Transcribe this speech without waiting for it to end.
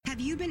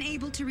you been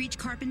able to reach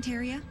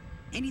Carpentaria?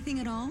 Anything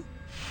at all?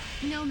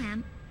 No,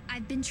 ma'am.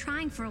 I've been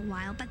trying for a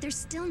while, but there's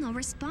still no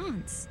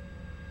response.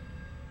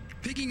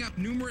 Picking up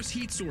numerous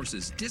heat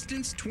sources,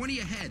 distance 20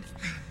 ahead.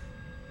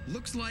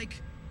 Looks like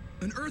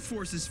an Earth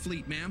Forces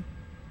fleet, ma'am.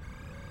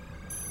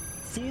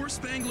 4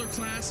 Spangler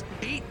class,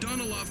 8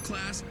 Donilov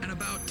class, and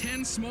about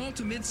 10 small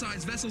to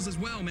mid-sized vessels as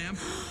well, ma'am.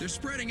 They're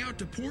spreading out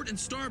to port and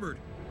starboard.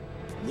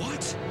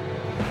 What?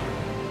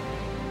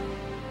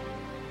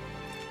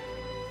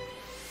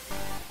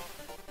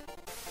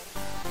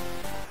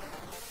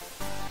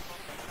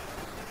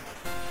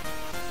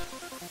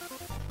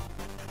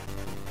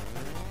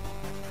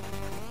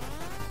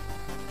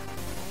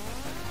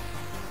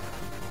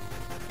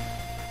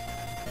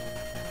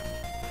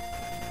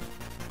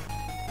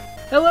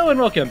 Hello and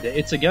welcome to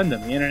It's a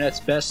Gundam, the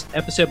internet's best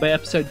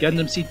episode-by-episode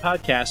Gundam Seed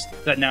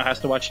podcast that now has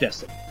to watch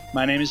Destiny.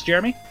 My name is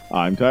Jeremy.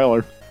 I'm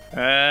Tyler.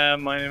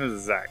 My name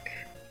is Zach.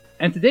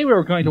 And today we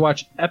are going to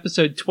watch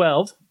episode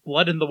 12,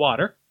 Blood in the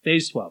Water,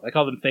 phase 12. I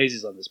call them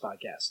phases on this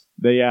podcast.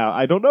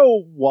 I don't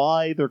know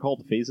why they're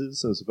called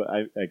phases, but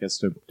I guess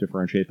to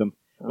differentiate them.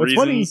 What's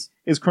funny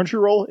is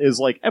Crunchyroll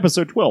is like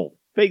episode 12,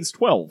 phase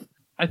 12.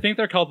 I think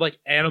they're called like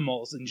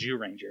animals in Jew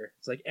Ranger.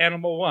 It's like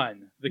Animal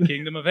 1, the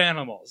Kingdom of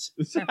Animals.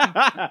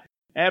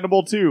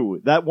 Animal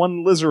 2, that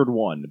one lizard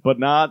one, but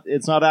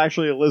it's not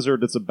actually a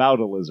lizard, it's about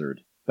a lizard.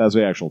 That's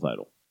the actual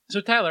title.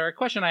 So Tyler, a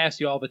question I asked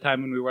you all the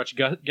time when we were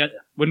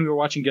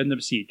watching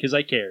Gundam Seed, because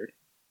I cared,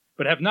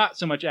 but have not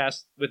so much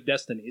asked with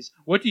Destinies.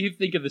 What do you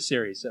think of the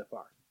series so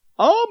far?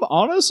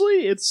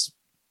 Honestly, it's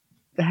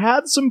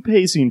had some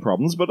pacing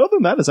problems, but other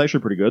than that, it's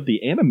actually pretty good.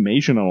 The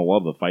animation on a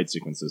lot of the fight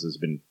sequences has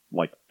been,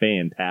 like,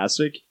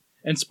 fantastic.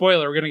 And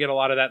spoiler, we're going to get a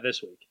lot of that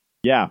this week.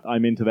 Yeah,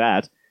 I'm into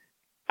that.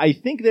 I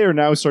think they are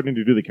now starting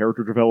to do the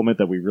character development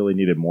that we really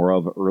needed more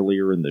of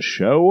earlier in the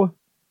show.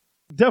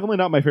 Definitely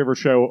not my favorite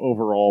show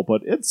overall,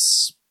 but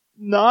it's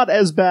not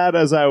as bad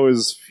as I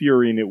was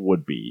fearing it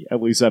would be,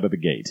 at least out of the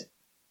gate.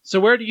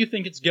 So where do you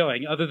think it's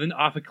going, other than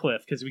off a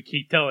cliff, because we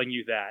keep telling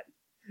you that,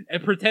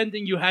 and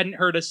pretending you hadn't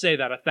heard us say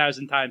that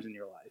 1,000 times in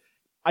your life?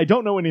 I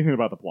don't know anything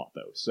about the plot,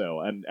 though, so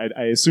and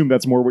I assume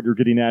that's more what you're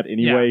getting at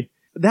anyway. Yeah.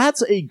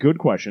 That's a good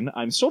question.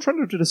 I'm still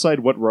trying to decide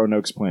what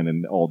Roanoke's plan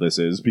in all this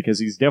is, because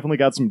he's definitely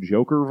got some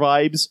Joker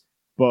vibes,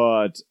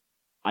 but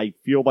I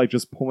feel like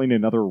just pulling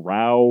another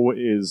Rao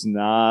is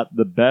not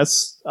the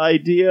best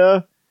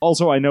idea.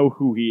 Also, I know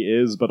who he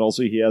is, but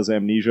also he has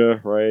amnesia,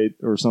 right?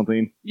 Or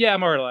something. Yeah,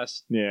 more or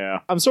less. Yeah.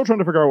 I'm still trying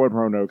to figure out what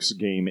Roanoke's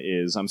game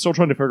is. I'm still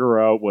trying to figure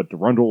out what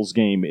Durandal's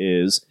game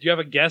is. Do you have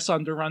a guess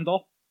on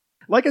Durandal?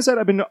 Like I said,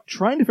 I've been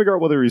trying to figure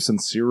out whether he's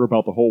sincere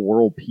about the whole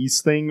world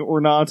peace thing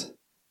or not.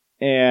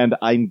 And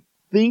I'm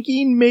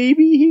thinking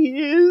maybe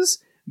he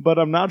is, but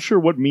I'm not sure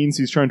what means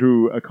he's trying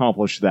to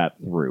accomplish that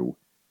through.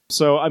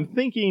 So I'm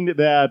thinking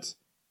that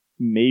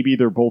maybe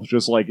they're both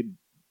just like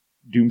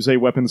doomsday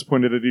weapons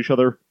pointed at each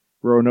other.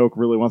 Roanoke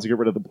really wants to get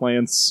rid of the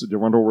plants,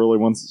 Durandal really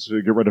wants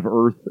to get rid of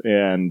Earth,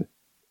 and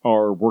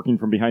are working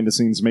from behind the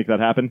scenes to make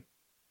that happen.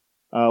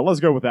 Let's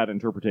go with that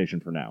interpretation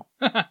for now.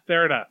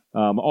 Fair enough.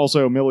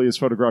 Also, Millie is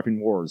photographing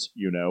wars,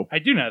 you know. I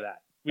do know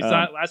that. We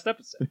saw it last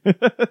episode.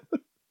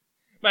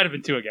 Might have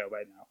been 2 ago by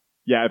now.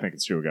 Yeah, I think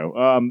it's 2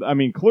 ago. I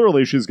mean,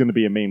 clearly she's going to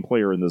be a main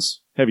player in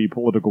this heavy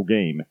political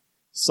game.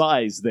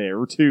 Sai's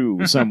there, too,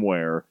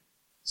 somewhere.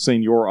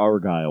 Senor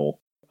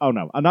Argyle. Oh,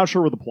 no. I'm not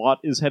sure where the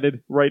plot is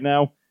headed right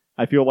now.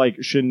 I feel like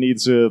Shin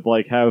needs to,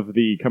 like, have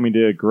the coming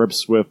to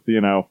grips with,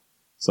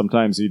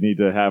 sometimes you need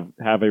to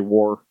have a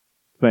war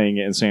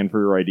thing and stand for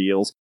your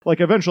ideals. Like,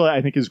 eventually,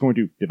 I think he's going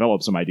to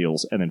develop some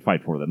ideals and then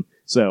fight for them.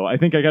 So, I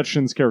think I got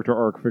Shin's character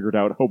arc figured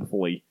out,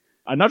 hopefully.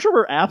 I'm not sure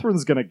where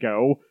Atherin's going to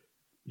go.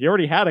 He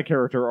already had a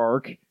character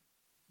arc.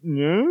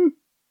 Yeah?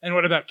 And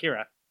what about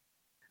Kira?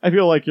 I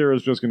feel like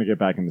Kira's just going to get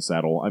back in the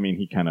saddle. I mean,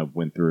 he kind of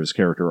went through his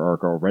character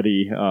arc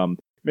already.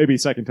 Maybe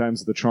second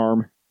time's the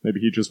charm. Maybe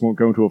he just won't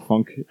go into a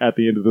funk at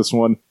the end of this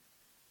one.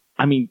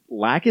 I mean,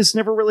 Lacus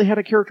never really had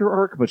a character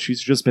arc, but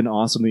she's just been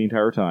awesome the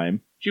entire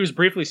time. She was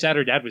briefly sad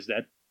her dad was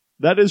dead.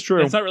 That is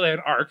true. It's not really an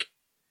arc.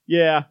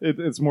 Yeah,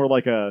 it's more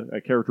like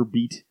a character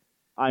beat.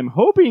 I'm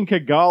hoping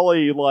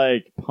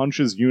Kigali,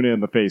 punches Yuna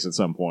in the face at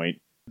some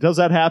point. Does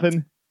that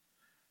happen?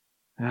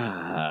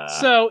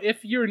 So, if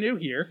you're new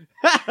here...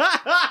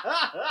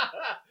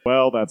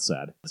 Well, that's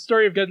sad. The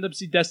story of Gundam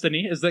Seed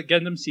Destiny is that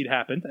Gundam Seed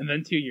happened, and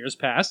then 2 years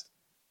passed,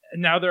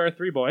 and now there are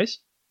 3 boys.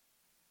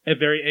 A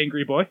very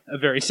angry boy, a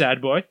very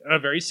sad boy, and a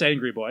very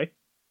sangry boy.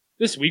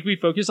 This week we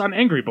focus on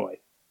Angry Boy.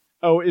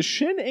 Oh, is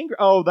Shin angry?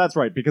 Oh, that's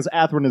right, because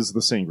Atherin is the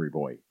sangry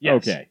boy.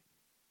 Yes. Okay.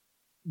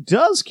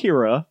 Does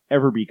Kira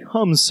ever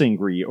become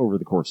sangry over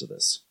the course of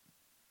this?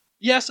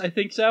 Yes, I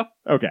think so.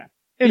 Okay.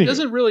 He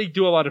doesn't really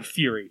do a lot of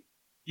fury.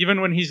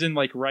 Even when he's in,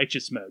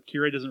 righteous mode,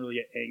 Kira doesn't really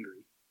get angry.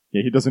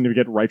 Yeah, he doesn't even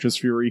get righteous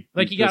fury.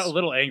 He got a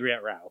little angry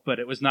at Rao, but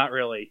it was not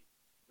really...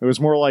 It was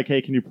more like,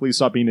 hey, can you please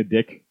stop being a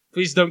dick?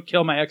 Please don't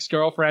kill my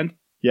ex-girlfriend.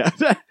 Yeah.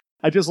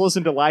 I just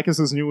listened to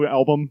Lacus's new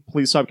album,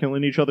 Please Stop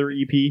Killing Each Other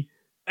EP.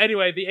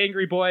 Anyway, the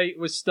angry boy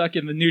was stuck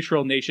in the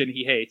neutral nation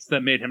he hates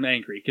that made him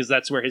angry, because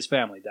that's where his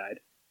family died.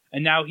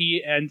 And now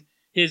he and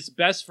his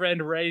best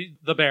friend Ray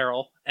the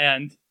Barrel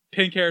and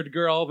pink-haired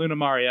girl Luna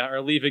Maria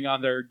are leaving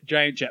on their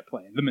giant jet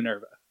plane, the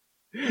Minerva.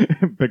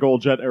 Big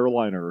old jet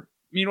airliner.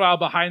 Meanwhile,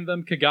 behind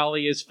them,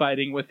 Kigali is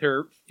fighting with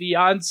her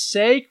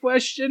fiancé, ?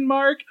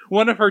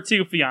 One of her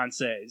two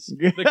fiancés.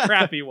 The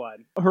crappy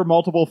one. Her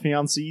multiple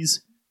fiancés.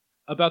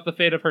 About the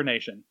fate of her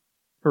nation.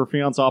 Her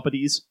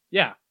fiancopides.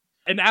 Yeah.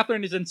 And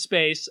Athrun is in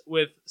space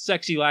with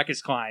sexy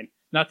Lacus Klein,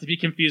 not to be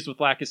confused with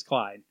Lacus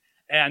Klein,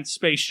 and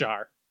Space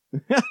Char.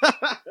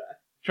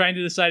 Trying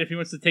to decide if he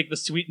wants to take the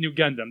sweet new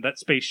Gundam that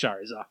Space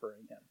Char is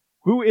offering him.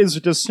 Who is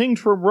distinct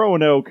from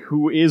Roanoke,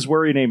 who is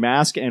wearing a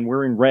mask and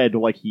wearing red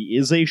like he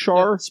is a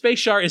Char. No, Space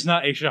Char is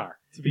not a Char,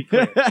 to be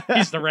clear.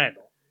 He's the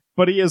Randall.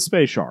 But he is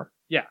Space Char.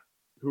 Yeah.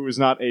 Who is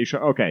not a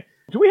Char. Okay.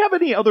 Do we have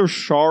any other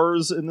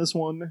Chars in this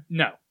one?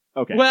 No.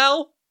 Okay.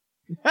 Well,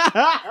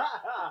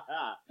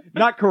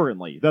 not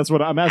currently. That's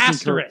what I'm asking.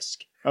 asterisk.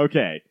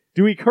 Okay.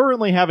 Do we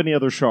currently have any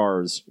other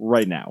Chars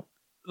right now?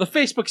 The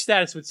Facebook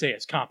status would say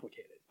it's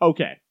complicated.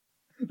 Okay.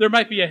 There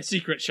might be a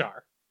secret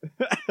Char,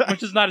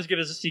 which is not as good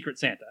as a secret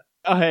Santa.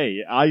 Hey,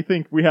 I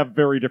think we have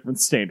very different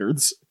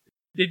standards.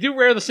 They do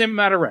wear the same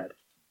amount of red.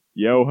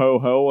 Yo ho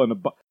ho and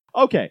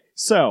okay,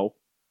 so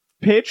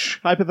pitch,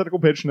 hypothetical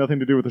pitch, nothing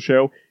to do with the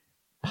show.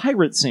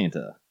 Pirate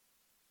Santa.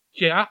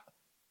 Yeah.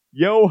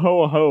 Yo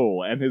ho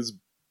ho, and his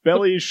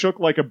belly shook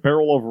like a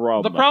barrel of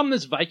rum. The problem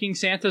is Viking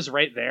Santa's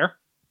right there.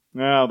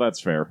 Oh, that's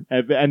fair.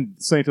 And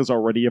Santa's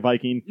already a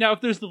Viking. Now,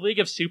 if there's the League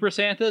of Super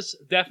Santas,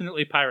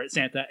 definitely Pirate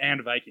Santa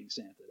and Viking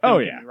Santa. Oh,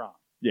 Don't yeah. get me wrong.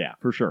 Yeah,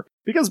 for sure.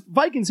 Because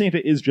Viking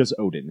Santa is just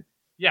Odin.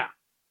 Yeah.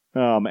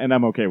 And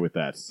I'm okay with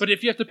that. But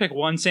if you have to pick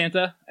one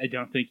Santa, I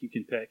don't think you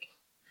can pick.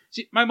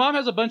 See, my mom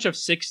has a bunch of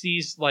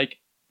 60s,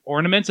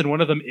 ornaments, and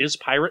one of them is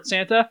Pirate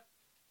Santa.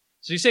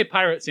 So you say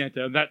Pirate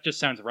Santa, and that just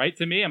sounds right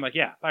to me. I'm like,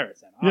 yeah, Pirate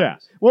Santa. Yeah.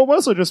 Obviously. Well,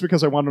 mostly just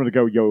because I want him to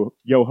go yo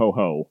ho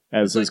ho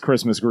as his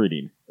Christmas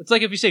greeting. It's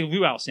like if you say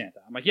Luau Santa.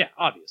 I'm like, yeah,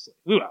 obviously.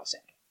 Luau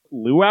Santa.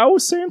 Luau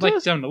Santa? It's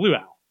like down to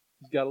Luau.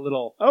 He's got a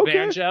little Okay.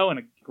 banjo and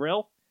a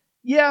grill.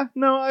 Yeah,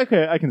 no,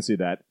 okay, I can see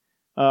that.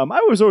 I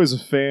was always a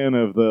fan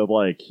of the,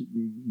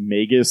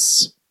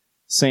 Magus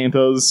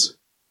Santas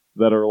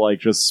that are,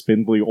 just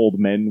spindly old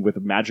men with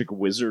magic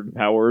wizard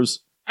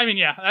powers. I mean,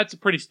 yeah, that's a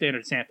pretty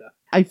standard Santa.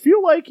 I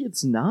feel like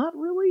it's not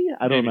really.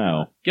 I don't Maybe know.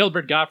 not.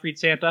 Gilbert Gottfried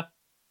Santa.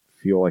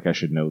 Feel like I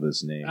should know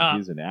this name. Ah.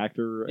 He's an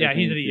actor. I Yeah,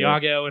 he's think. in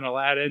Iago and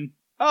Aladdin.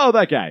 Oh,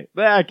 that guy.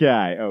 That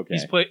guy. Okay.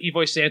 He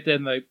voiced Santa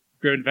in the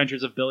Great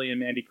Adventures of Billy and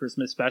Mandy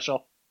Christmas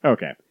special.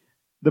 Okay.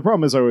 The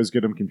problem is I always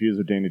get them confused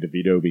with Danny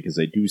DeVito because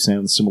they do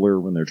sound similar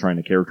when they're trying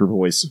to character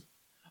voice.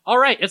 All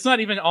right, it's not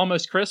even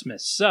almost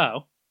Christmas,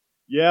 so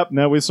Yep,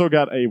 no, we still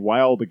got a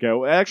while to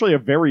go. Actually, a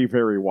very,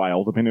 very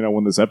while, depending on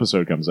when this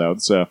episode comes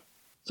out, so...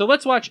 So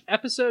let's watch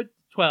episode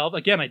 12.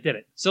 Again, I did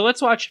it. So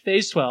let's watch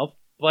phase 12,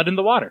 Blood in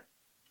the Water.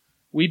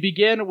 We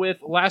begin with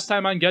Last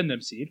Time on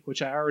Gundam Seed,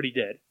 which I already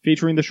did.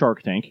 Featuring the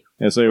Shark Tank.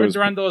 As it was,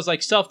 Durando was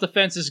like,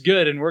 self-defense is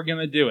good, and we're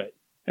gonna do it.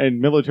 and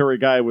military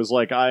guy was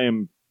like, I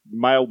am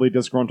mildly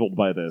disgruntled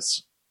by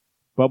this,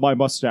 but my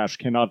mustache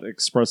cannot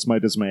express my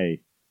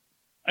dismay.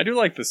 I do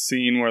like the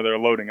scene where they're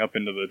loading up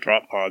into the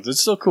drop pods.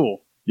 It's so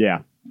cool. Yeah,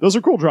 those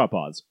are cool drop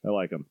pods. I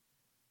like them.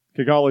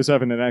 Kigali's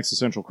having an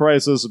existential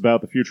crisis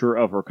about the future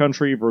of her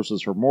country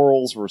versus her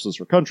morals versus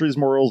her country's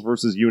morals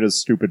versus Yuna's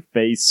stupid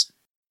face.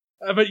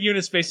 But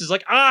Eunice Face is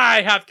like,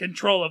 I have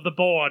control of the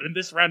board in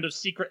this round of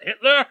Secret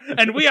Hitler,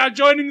 and we are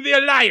joining the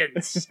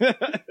alliance.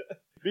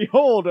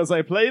 Behold, as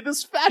I play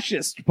this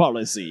fascist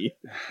policy.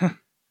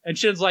 And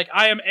Shin's like,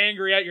 I am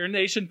angry at your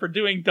nation for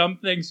doing dumb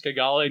things,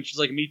 Kigali. And she's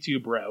like, me too,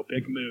 bro.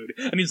 Big mood.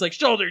 And he's like,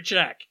 shoulder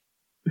check.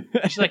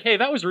 She's like, hey,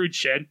 that was rude,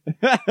 Shin.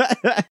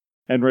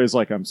 And Ray's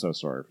like, I'm so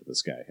sorry for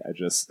this guy.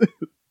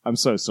 I'm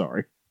so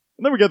sorry.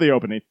 And then we get the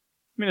opening.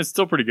 I mean, it's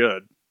still pretty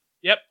good.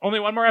 Yep, only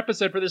one more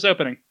episode for this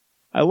opening.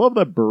 I love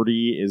that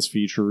Birdie is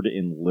featured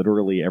in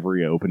literally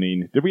every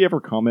opening. Did we ever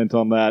comment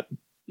on that?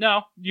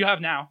 No, you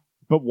have now.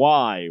 But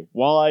why?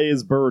 Why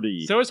is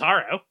Birdie? So is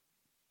Haro.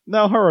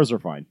 No, Haros are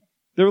fine.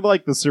 They're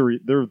like the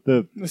series. They're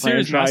the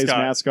series franchise mascot.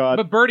 mascot.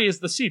 But Birdie is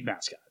the seed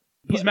mascot.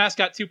 He's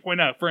mascot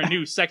 2.0 for a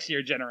new,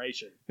 sexier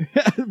generation.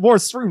 More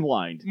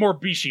streamlined. More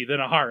Bishi than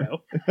a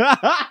Haro.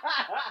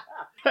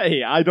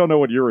 Hey, I don't know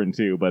what you're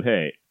into, but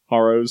hey,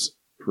 Haro's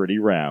pretty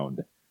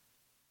round.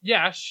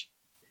 Yeah,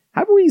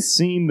 Have we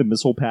seen the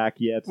missile pack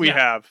yet? We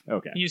have.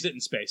 Okay. he used it in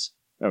space.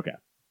 Okay.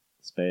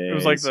 Space. It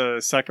was like the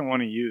second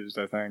one he used,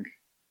 I think.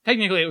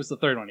 Technically, it was the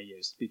third one he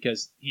used,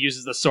 because he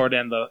uses the sword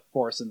and the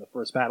force in the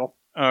first battle.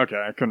 Okay,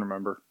 I couldn't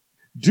remember.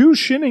 Do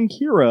Shin and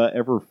Kira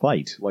ever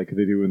fight like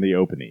they do in the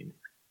opening?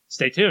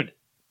 Stay tuned.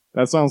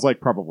 That sounds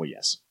like probably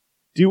yes.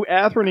 Do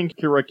Athrun and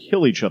Kira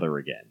kill each other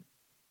again?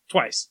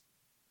 Twice.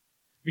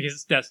 Because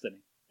it's destiny.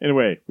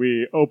 Anyway,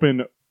 we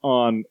open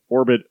on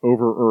orbit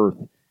over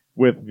Earth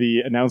with the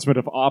announcement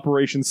of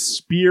Operation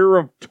Spear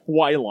of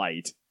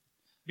Twilight.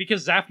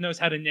 Because Zaf knows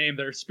how to name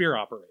their spear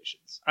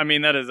operations. I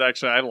mean, that is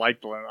actually, I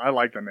like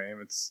the name.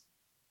 It's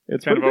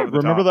It's kind pretty of good. over the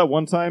Remember top. that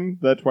one time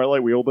that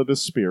Twilight wielded a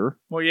spear?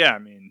 Well, yeah, I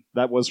mean,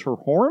 That was her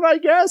horn, I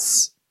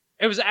guess?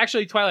 It was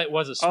actually Twilight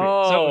was a spear,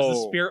 so it was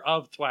the spear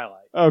of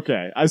Twilight.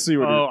 Okay, I see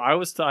what Oh, I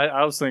was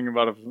thinking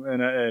about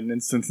an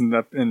instance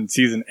in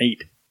season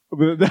 8.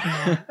 Was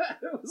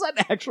that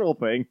an actual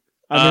thing?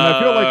 I mean,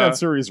 I feel like that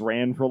series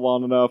ran for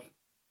long enough.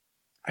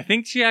 I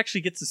think she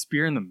actually gets a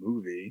spear in the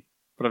movie,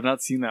 but I've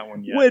not seen that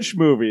one yet. Which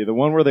movie? The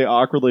one where they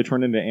awkwardly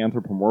turn into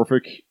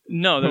anthropomorphic?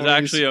 No, there's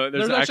actually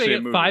a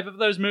movie. 5 of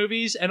those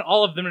movies, and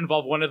all of them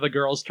involve one of the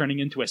girls turning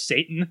into a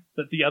Satan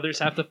that the others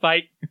have to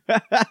fight.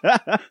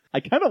 I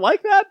kind of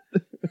like that.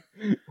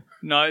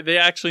 No, they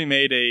actually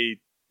made a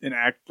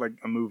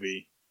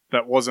movie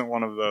that wasn't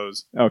one of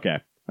those. Okay.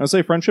 I'll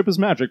say friendship is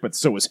magic, but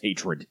so is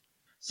hatred.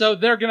 So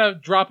they're going to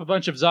drop a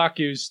bunch of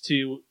Zaku's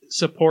to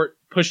support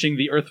pushing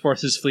the Earth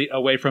Forces fleet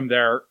away from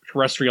their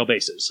terrestrial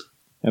bases.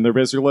 And they're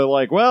basically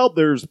like, well,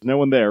 there's no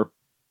one there.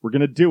 We're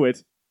going to do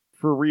it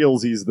for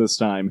realsies this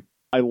time.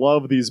 I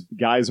love these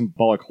guys in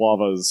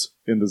balaclavas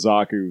in the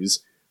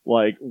Zaku's.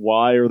 Like,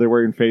 why are they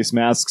wearing face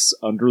masks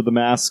under the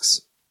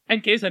masks?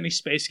 In case any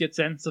space gets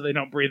in, so they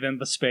don't breathe in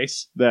the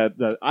space.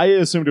 That I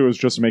assumed it was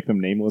just to make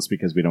them nameless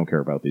because we don't care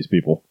about these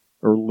people.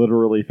 Or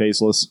literally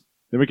faceless.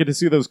 Then we get to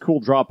see those cool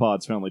drop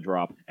pods finally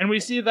drop. And we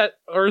see that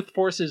Earth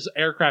Forces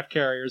aircraft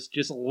carriers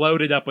just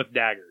loaded up with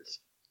daggers.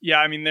 Yeah,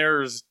 I mean,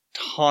 there's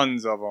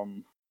tons of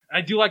them.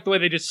 I do like the way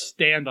they just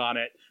stand on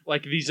it.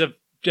 Like these have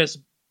just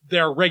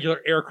their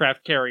regular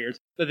aircraft carriers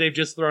that they've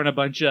just thrown a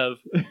bunch of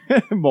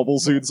mobile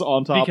suits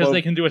on top because of.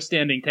 they can do a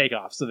standing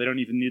takeoff, so they don't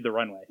even need the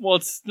runway. Well,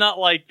 it's not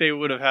like they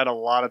would have had a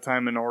lot of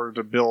time in order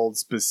to build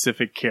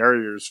specific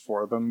carriers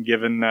for them,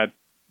 given that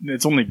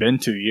it's only been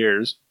 2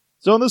 years.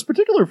 So in this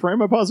particular frame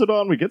I paused it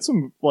on, we get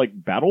some, like,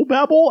 battle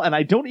babble, and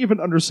I don't even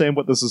understand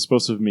what this is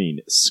supposed to mean.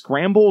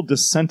 Scramble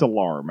descent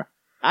alarm.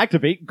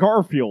 Activate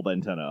Garfield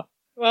antenna.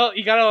 Well,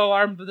 you gotta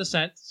alarm the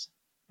descents.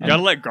 You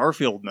gotta let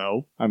Garfield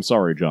know. I'm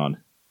sorry, John.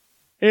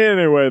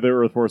 Anyway, the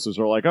Earth Forces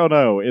are like, oh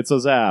no, it's a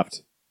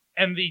Zaft.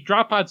 And the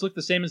drop pods look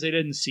the same as they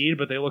did in Seed,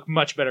 but they look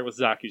much better with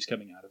Zaku's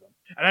coming out of them.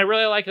 And I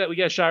really like that we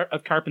get a shot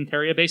of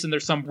Carpentaria base, and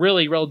there's some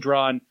really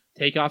well-drawn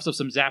takeoffs of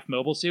some Zaft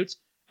mobile suits.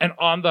 And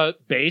on the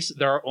base,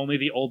 there are only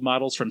the old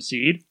models from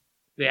Seed.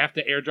 They have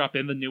to airdrop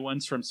in the new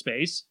ones from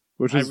space.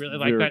 Which I is really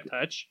like that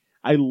touch.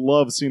 I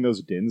love seeing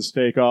those dins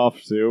take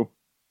off, too.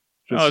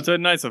 It's a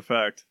nice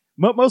effect.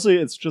 Mostly,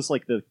 it's just,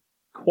 like, the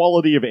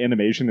quality of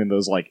animation in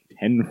those, like,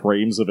 10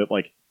 frames of it,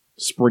 like,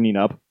 springing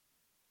up.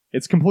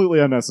 It's completely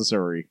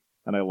unnecessary,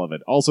 and I love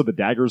it. Also, the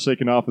daggers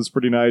taking off is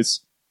pretty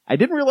nice. I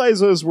didn't realize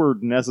those were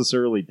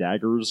necessarily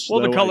daggers.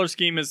 Well, the color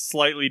scheme is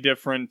slightly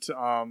different.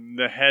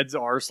 The heads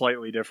are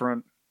slightly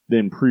different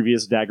than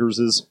previous daggers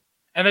is.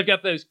 And they've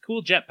got those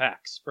cool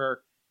jetpacks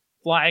for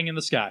flying in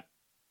the sky.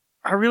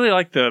 I really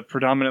like the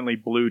predominantly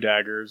blue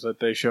daggers that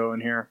they show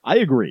in here. I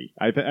agree.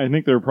 I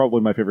think they're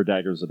probably my favorite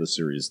daggers of the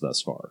series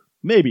thus far.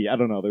 Maybe, I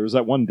don't know. There was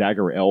that one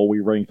dagger L we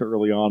ranked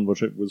early on,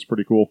 which it was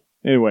pretty cool.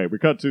 Anyway, we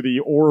cut to the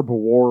Orb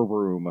War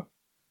Room.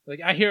 Like,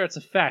 I hear it's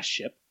a fast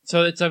ship,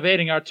 so it's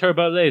evading our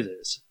turbo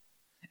lasers.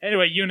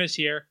 Anyway, Eunice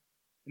here,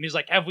 and he's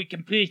like, have we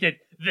completed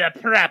the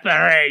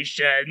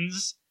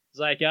preparations? He's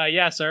like,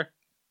 yeah, sir.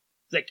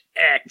 He's like,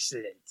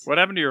 excellent. What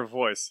happened to your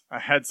voice? I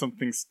had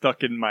something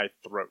stuck in my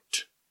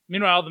throat.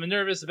 Meanwhile, the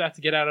Minerva is about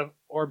to get out of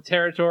Orb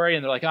territory,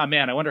 and they're like, oh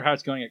man, I wonder how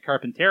it's going at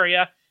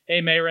Carpentaria.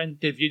 Hey,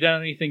 Mayrin, have you done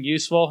anything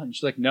useful? And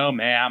she's like, no,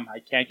 ma'am, I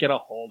can't get a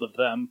hold of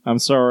them. I'm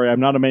sorry, I'm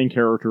not a main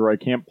character. I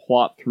can't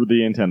plot through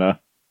the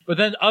antenna. But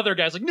then other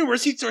guys like,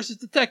 numerous heat sources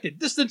detected.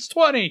 Distance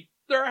 20.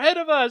 They're ahead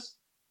of us.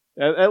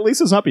 At least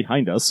it's not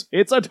behind us.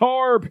 It's a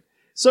Tarp!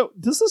 So,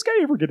 does this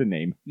guy ever get a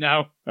name?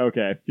 No.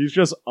 Okay, he's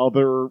just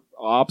other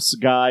ops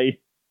guy.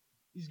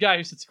 He's the guy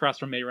who sits across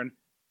from Mayrin.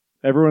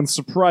 Everyone's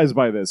surprised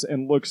by this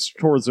and looks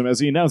towards him as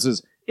he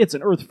announces, it's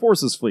an Earth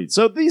Forces fleet,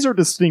 so these are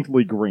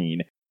distinctly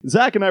green.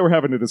 Zach and I were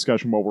having a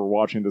discussion while we were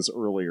watching this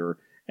earlier,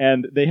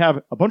 and they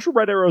have a bunch of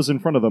red arrows in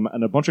front of them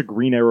and a bunch of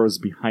green arrows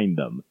behind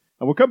them.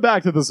 And we'll come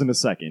back to this in a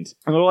second.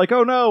 And they're like,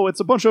 oh no, it's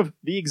a bunch of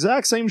the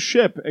exact same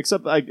ship,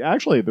 except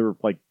actually they're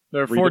like...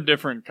 There are 4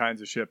 different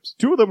kinds of ships.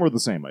 2 of them were the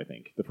same, I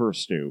think. The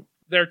first 2.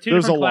 There are 2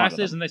 There's different a lot of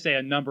classes, them. and they say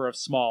a number of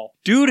small.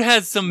 Dude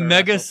has some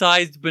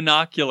mega-sized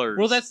binoculars.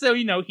 Well, that's so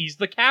he's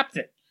the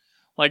captain.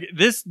 Like,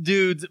 this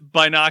dude's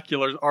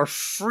binoculars are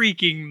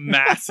freaking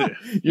massive.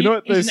 You know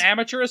what? He's an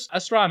amateur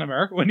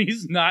astronomer when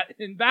he's not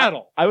in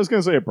battle. I was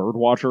going to say a bird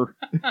watcher.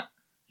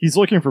 He's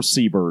looking for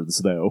seabirds,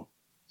 though.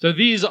 So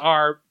these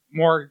are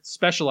more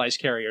specialized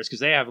carriers,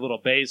 because they have little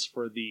bays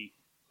for the...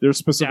 They're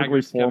specifically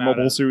daggers come out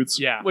formable of. suits.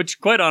 Yeah. Which,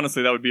 quite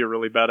honestly, that would be a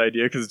really bad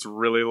idea, because it's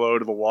really low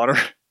to the water.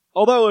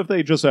 Although, if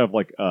they just have,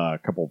 like, a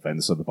couple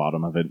vents at the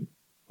bottom of it,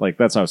 like,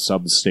 that's how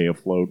subs stay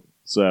afloat.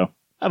 So,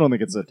 I don't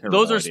think it's a terrible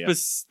Those are idea.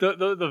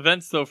 the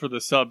vents, though, for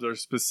the subs are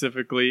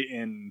specifically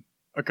in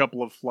a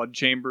couple of flood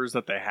chambers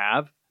that they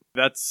have.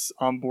 That's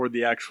on board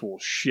the actual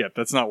ship.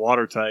 That's not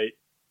watertight.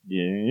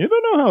 Yeah, you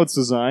don't know how it's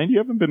designed. You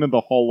haven't been in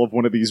the hull of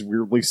one of these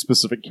weirdly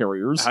specific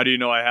carriers. How do you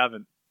know I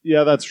haven't?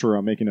 Yeah, that's true.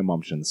 I'm making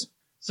assumptions.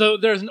 So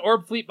there's an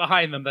orb fleet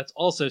behind them that's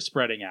also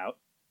spreading out.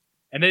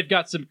 And they've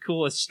got some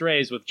cool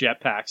Strays with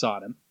jetpacks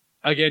on them.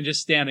 Again,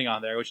 just standing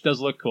on there, which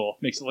does look cool.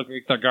 Makes it look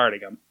like they're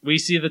guarding them. We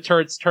see the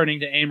turrets turning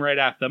to aim right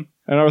at them.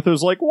 And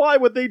Arthur's like, why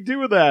would they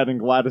do that? And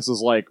Gladys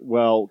is like,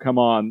 well, come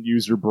on,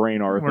 use your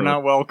brain, Arthur. We're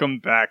not welcome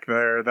back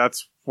there.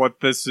 That's what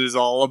this is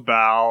all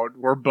about.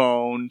 We're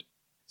boned.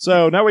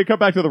 So now we come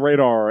back to the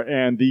radar,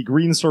 and the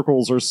green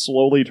circles are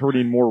slowly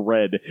turning more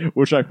red,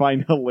 which I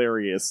find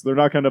hilarious. They're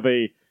not kind of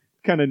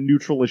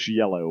neutralish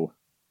yellow.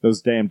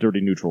 Those damn dirty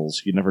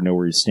neutrals. You never know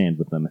where you stand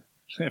with them.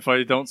 If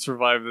I don't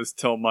survive this,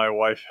 tell my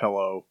wife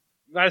hello.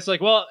 Gladys is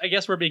like, well, I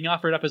guess we're being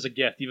offered up as a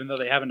gift, even though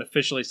they haven't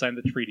officially signed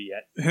the treaty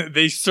yet.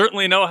 They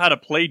certainly know how to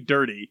play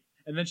dirty.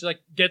 And then she like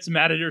gets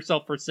mad at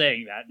herself for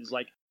saying that. And is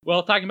like,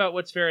 well, talking about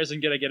what's fair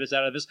isn't going to get us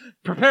out of this.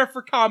 Prepare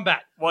for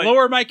combat. Well,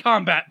 Lower my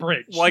combat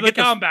bridge well, to the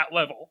combat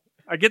level.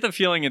 I get the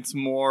feeling it's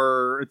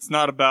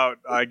not about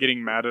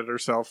getting mad at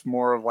herself,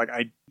 more of like,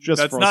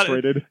 Just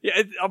frustrated.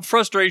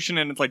 Frustration,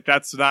 and it's like,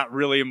 that's not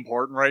really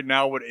important right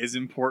now. What is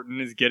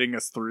important is getting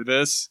us through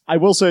this. I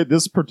will say,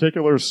 this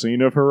particular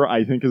scene of her,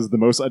 I think, is the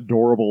most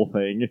adorable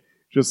thing.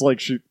 Just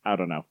like I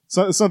don't know.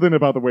 Something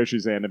about the way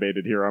she's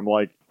animated here, I'm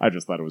like, I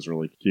just thought it was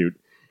really cute.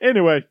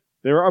 Anyway,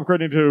 they were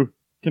upgrading to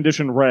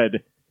condition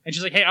red. And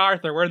she's like, hey,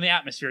 Arthur, we're in the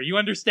atmosphere. You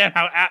understand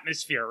how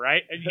atmosphere,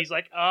 right? And he's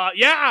like,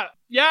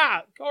 yeah,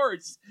 of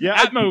course. Yeah,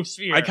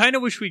 atmosphere. I kind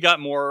of wish we got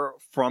more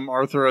from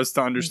Arthur as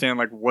to understand,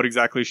 like, what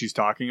exactly she's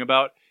talking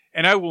about.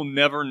 And I will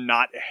never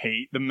not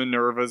hate the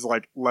Minerva's,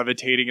 like,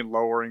 levitating and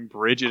lowering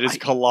bridge. It is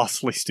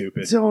colossally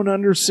stupid. Don't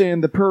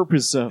understand the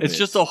purpose of it. It's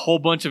just a whole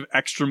bunch of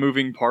extra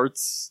moving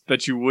parts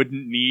that you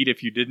wouldn't need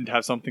if you didn't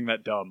have something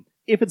that dumb.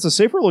 If it's a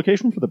safer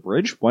location for the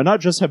bridge, why not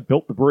just have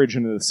built the bridge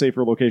in a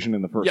safer location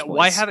in the first place? Yeah,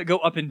 why have it go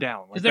up and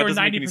down? Because they were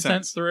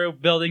 90% through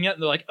building it,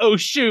 and they're like, oh,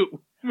 shoot.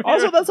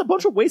 Also, that's a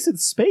bunch of wasted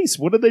space.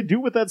 What did they do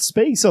with that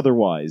space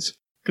otherwise?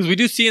 Because we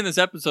do see in this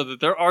episode that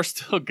there are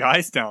still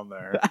guys down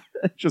there.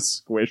 Just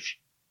squish.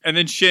 And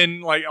then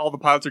Shin, like, all the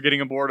pilots are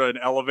getting aboard an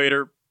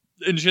elevator,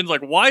 and Shin's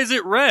like, why is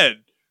it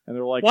red? And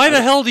they're like, why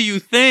the hell do you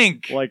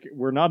think? Like,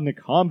 we're not in a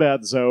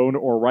combat zone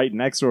or right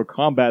next to a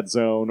combat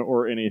zone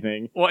or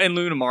anything. Well, and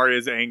Luna Maria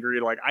is angry,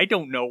 like, I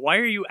don't know. Why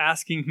are you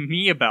asking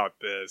me about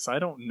this? I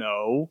don't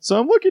know. So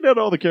I'm looking at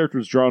all the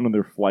characters drawn in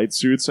their flight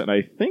suits, and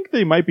I think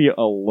they might be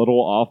a little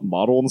off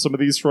model in some of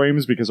these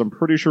frames, because I'm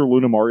pretty sure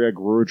Luna Maria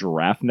grew a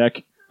giraffe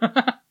neck.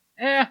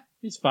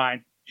 He's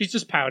fine. She's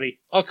just pouty.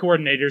 All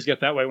coordinators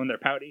get that way when they're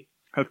pouty.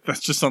 That's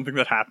just something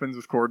that happens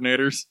with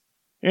coordinators.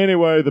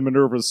 Anyway, the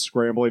Minerva's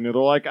scrambling, and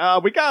they're like,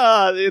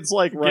 it's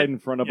like right in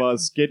front of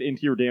us. Get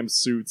into your damn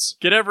suits.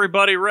 Get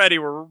everybody ready.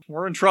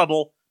 We're in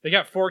trouble. They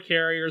got 4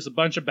 carriers, a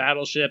bunch of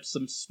battleships,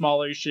 some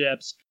smaller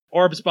ships,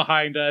 orbs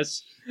behind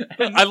us.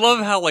 I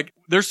love how, like,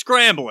 they're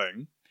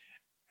scrambling,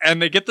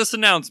 and they get this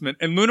announcement,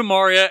 and Luna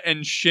Maria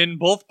and Shin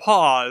both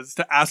pause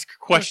to ask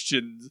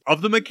questions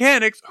of the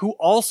mechanics who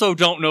also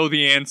don't know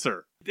the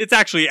answer. It's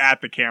actually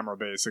at the camera,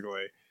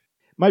 basically.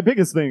 My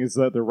biggest thing is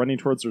that they're running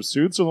towards their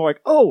suits, and they're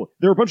like, oh,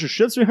 there are a bunch of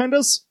ships behind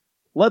us?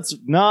 Let's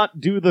not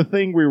do the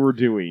thing we were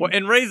doing. Well,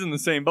 and Ray's in the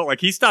same boat.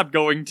 Like, he stopped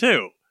going,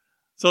 too.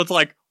 So it's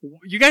like,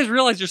 you guys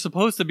realize you're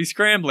supposed to be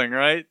scrambling,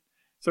 right?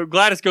 So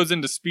Gladys goes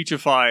into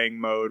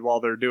speechifying mode while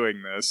they're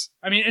doing this.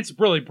 I mean, it's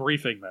really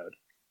briefing mode.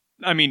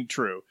 I mean,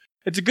 true.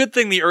 It's a good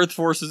thing the Earth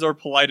forces are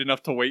polite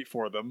enough to wait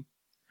for them.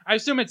 I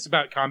assume it's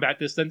about combat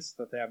distance,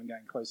 that they haven't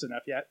gotten close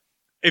enough yet.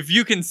 If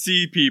you can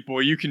see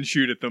people, you can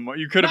shoot at them.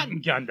 You could have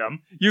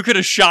Gundam. You could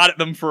have shot at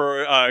them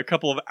for a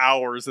couple of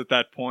hours at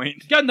that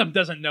point. Gundam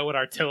doesn't know what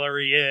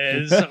artillery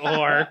is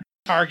or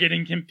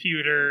targeting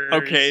computers.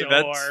 Okay,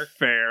 that's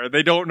fair.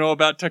 They don't know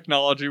about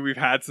technology we've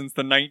had since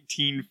the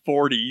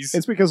 1940s.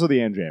 It's because of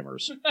the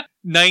N-jammers.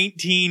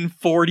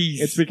 1940s.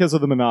 It's because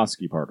of the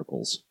Minovsky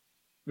particles.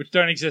 Which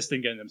don't exist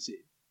in Gundam Seed.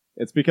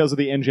 It's because of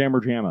the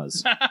N-jammer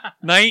jammas.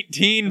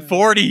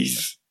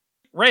 1940s.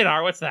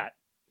 Radar, what's that?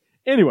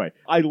 Anyway,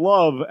 I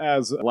love,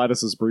 as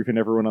Gladys is briefing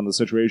everyone on the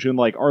situation,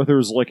 like,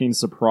 Arthur's looking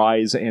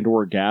surprised and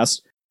or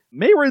aghast.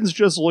 Mayrin's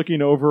just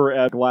looking over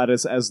at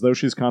Gladys as though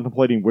she's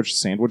contemplating which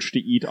sandwich to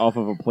eat off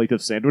of a plate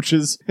of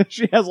sandwiches.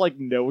 She has, like,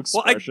 no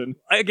expression.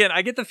 Well,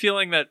 I get the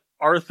feeling that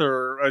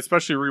Arthur,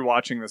 especially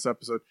rewatching this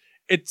episode,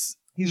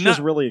 he's just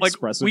really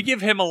expressive. We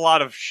give him a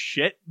lot of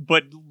shit,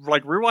 but,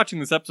 like, rewatching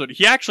this episode,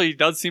 he actually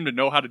does seem to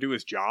know how to do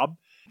his job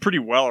pretty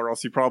well, or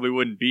else he probably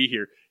wouldn't be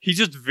here. He's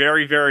just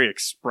very, very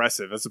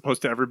expressive as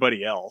opposed to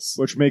everybody else.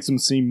 Which makes him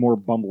seem more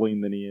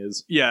bumbling than he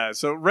is. Yeah,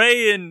 so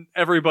Ray and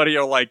everybody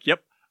are like,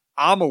 yep,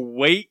 I'm a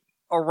wait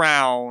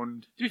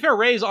around. To be fair,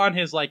 Ray's on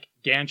his, like,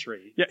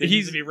 gantry. Yeah, he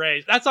needs to be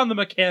raised. That's on the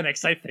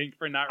mechanics, I think,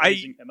 for not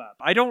raising him up.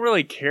 I don't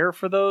really care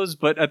for those,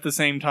 but at the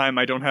same time,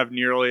 I don't have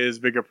nearly as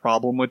big a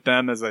problem with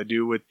them as I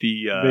do with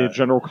the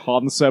general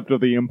concept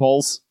of the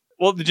impulse.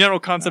 Well, the general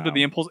concept of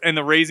the impulse and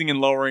the raising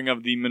and lowering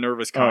of the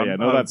Minerva's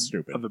that's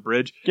stupid. Of the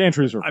bridge.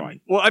 Gantries are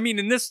fine. I mean,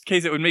 in this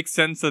case, it would make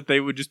sense that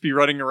they would just be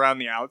running around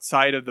the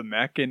outside of the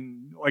mech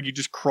and, like, you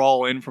just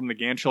crawl in from the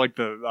gantry like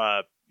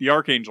the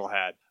Archangel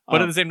had.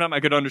 But at the same time, I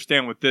could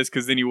understand with this,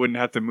 because then you wouldn't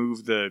have to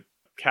move the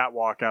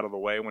catwalk out of the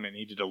way when it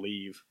needed to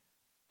leave.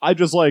 I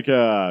just like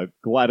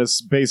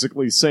Gladys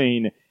basically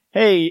saying,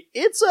 hey,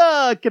 it's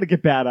gonna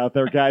get bad out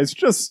there, guys.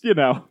 Just, There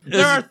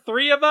are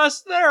 3 of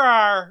us. There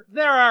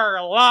are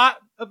a lot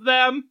of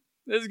them.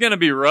 This is gonna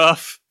be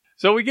rough.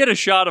 So we get a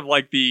shot of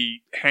like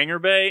the hangar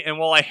bay, and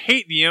while I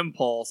hate the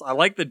Impulse, I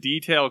like the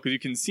detail because you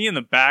can see in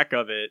the back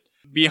of it,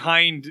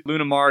 behind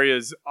Luna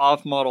Maria's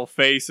off-model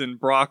face and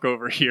Brock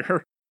over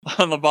here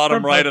on the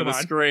bottom From right of the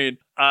Pokemon. screen,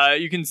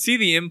 you can see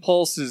the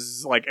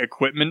Impulse's like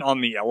equipment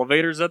on the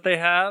elevators that they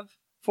have.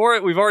 For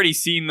it, we've already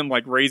seen them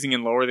like raising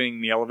and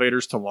lowering the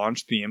elevators to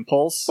launch the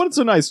Impulse. But it's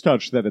a nice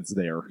touch that it's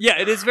there. Yeah,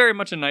 it is very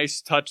much a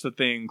nice touch that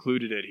they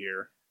included it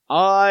here.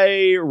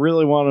 I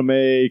really want to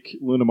make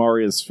Luna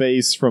Maria's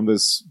face from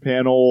this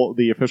panel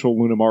the official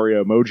Luna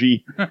Maria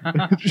emoji.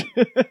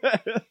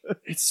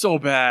 It's so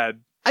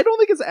bad. I don't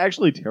think it's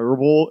actually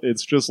terrible.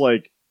 It's just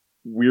like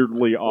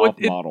weirdly Well, off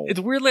model. It's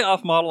weirdly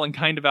off model and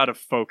kind of out of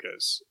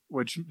focus,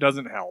 which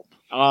doesn't help.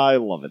 I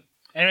love it.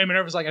 Anyway,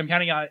 Minerva's like, I'm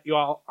counting on you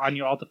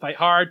all to fight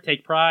hard,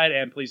 take pride,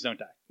 and please don't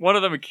die. One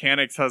of the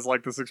mechanics has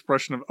like this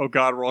expression of, oh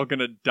god, we're all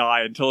gonna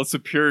die, until a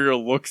superior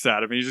looks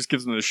at him and he just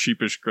gives him this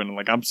sheepish grin and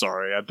like, I'm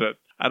sorry,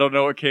 I don't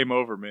know what came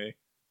over me.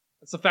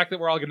 It's the fact that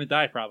we're all going to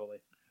die, probably.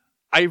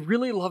 I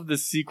really love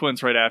this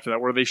sequence right after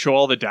that where they show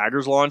all the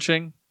daggers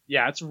launching.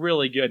 Yeah, it's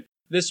really good.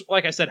 This,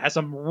 like I said, has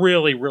some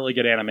really, really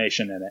good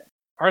animation in it.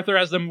 Arthur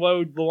has them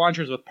load the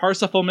launchers with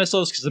Parsifal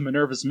missiles because the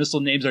Minerva's missile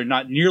names are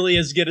not nearly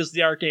as good as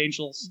the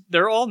Archangel's.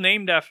 They're all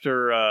named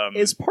after...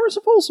 Is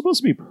Parsifal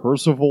supposed to be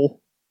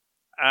Percival?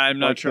 I'm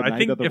not like sure. the I Knight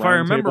think of the if I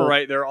Round remember Table?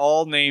 right, they're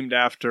all named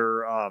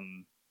after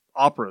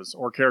operas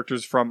or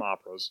characters from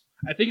operas.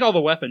 I think all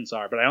the weapons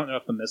are, but I don't know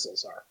if the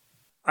missiles are.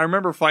 I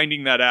remember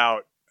finding that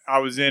out. I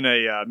was in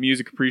a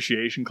music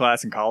appreciation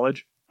class in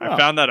college. Oh. I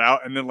found that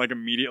out and then like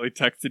immediately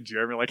texted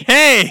Jeremy like,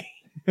 hey,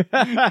 this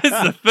is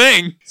a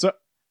thing. So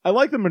I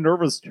like the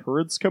Minerva's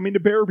turrets coming to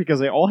bear because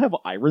they all have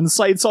iron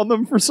sights on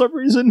them for some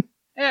reason.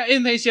 Yeah,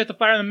 in case you have to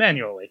fire them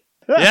manually.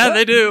 Yeah,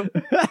 they do.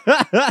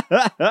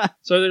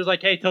 So there's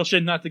like, hey, tell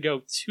Shin not to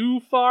go too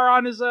far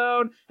on his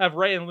own. Have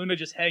Ray and Luna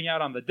just hang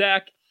out on the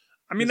deck.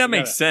 I mean, Just that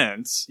makes gotta-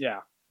 sense. Yeah,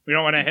 we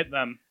don't want to hit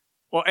them.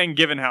 Well, and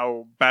given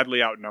how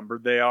badly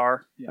outnumbered they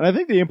are, And I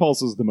think the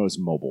Impulse is the most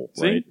mobile,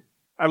 See? right?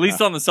 at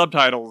least on the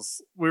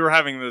subtitles, we were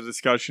having the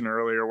discussion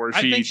earlier where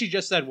I think she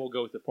just said we'll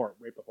go with the port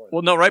right before that.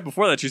 well, no, right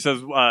before that, she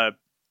says,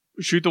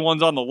 shoot the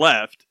ones on the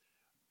left.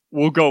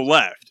 We'll go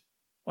left.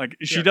 Like,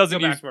 she Here, doesn't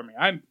go back use... for me.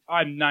 I'm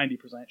 90%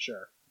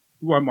 sure.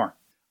 One more.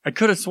 I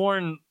could have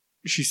sworn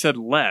she said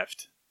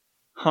left.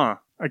 Huh.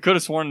 I could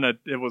have sworn that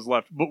it was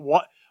left. But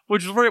what?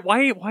 Which is very...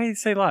 Why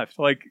say left?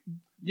 Like,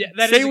 Yeah,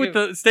 that stay is a with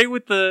good- the... Stay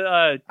with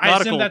the, I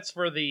nautical... assume that's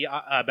for the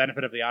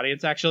benefit of the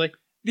audience, actually.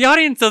 The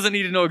audience doesn't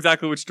need to know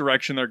exactly which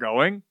direction they're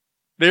going.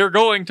 They're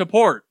going to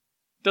port.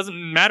 Doesn't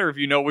matter if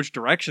you know which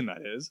direction that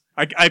is.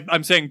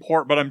 I'm saying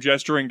port, but I'm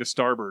gesturing to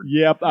starboard.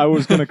 Yep, I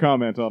was going to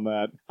comment on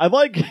that. I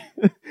like...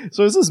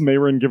 So is this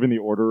Mayrin giving the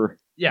order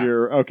Yeah.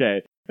 here?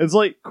 Okay. It's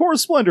like, Core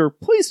Splendor,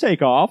 please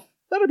take off.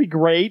 That'd be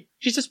great.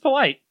 She's just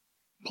polite.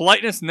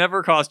 Politeness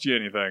never cost you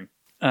anything.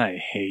 I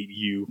hate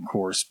you,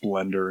 Core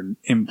Splendor and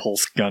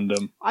Impulse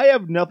Gundam. I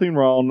have nothing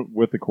wrong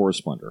with the Core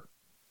Splendor.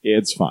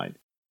 It's fine.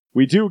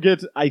 We do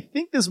get... I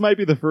think this might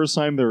be the first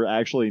time they're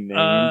actually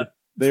named.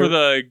 For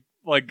the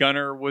like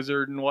gunner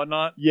wizard and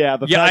whatnot. Yeah,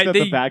 the Yeah, fact that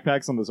they- the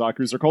backpacks on the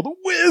Zaku's are called the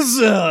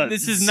Wizards!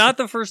 This is not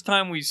the first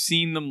time we've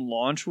seen them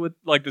launch with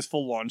like this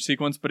full launch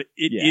sequence, but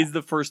it is Yeah.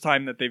 the first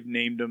time that they've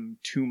named them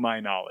to my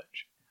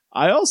knowledge.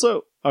 I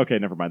also... Okay,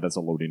 never mind. That's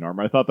a loading arm.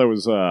 I thought that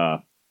was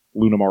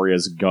Luna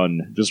Maria's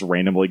gun just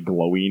randomly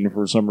glowing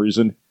for some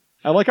reason.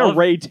 I like how Well-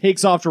 Ray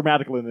takes off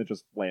dramatically and then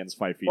just lands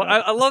 5 feet Well,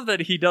 up. I love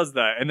that he does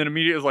that, and then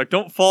immediately is like,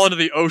 "Don't fall into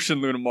the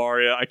ocean, Luna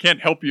Maria. I can't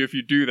help you if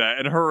you do that."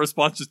 And her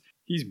response just,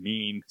 "He's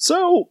mean."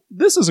 So,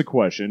 this is a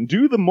question.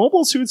 Do the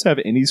mobile suits have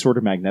any sort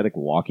of magnetic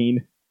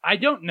locking? I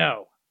don't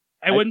know.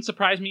 It wouldn't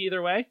surprise me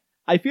either way.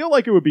 I feel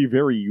like it would be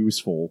very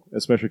useful,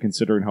 especially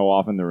considering how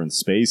often they're in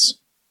space.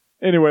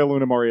 Anyway,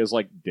 Luna Maria's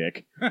like,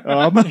 dick.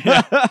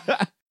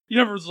 You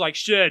never was like,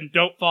 Shin,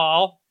 don't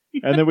fall.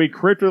 And then we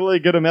cryptically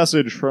get a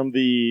message from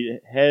the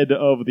head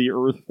of the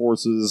Earth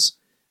Forces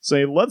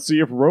saying, let's see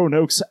if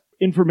Roanoke's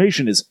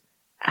information is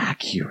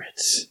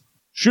accurate.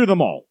 Shoot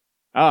them all.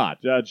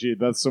 Gee,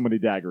 that's so many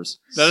daggers.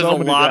 That is So a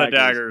many lot of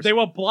daggers. They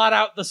will blot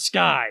out the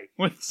sky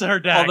with their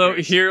daggers.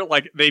 Although here,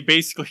 like, they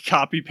basically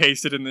copy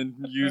pasted and then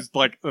used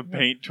like the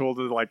paint tool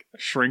to like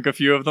shrink a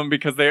few of them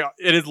because it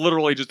is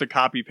literally just a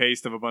copy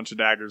paste of a bunch of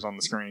daggers on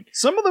the screen.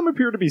 Some of them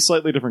appear to be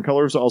slightly different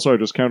colors. Also, I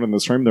just counted in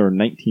this frame, there are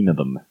 19 of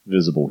them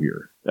visible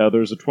here.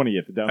 There's a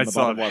 20th down I the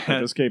saw bottom left that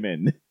that. just came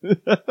in.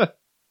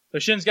 So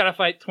Shin's got to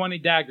fight 20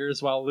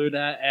 daggers while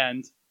Luna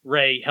and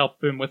Ray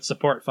help him with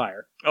support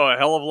fire. Oh, a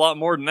hell of a lot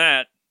more than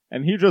that.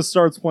 And he just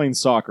starts playing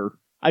soccer.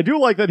 I do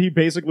like that he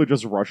basically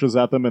just rushes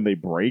at them and they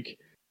break.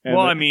 And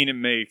Well, I mean, it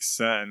makes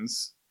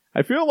sense.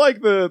 I feel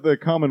like the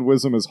common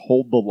wisdom is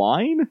hold the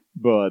line,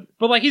 but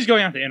But like he's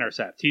going out to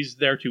intercept. He's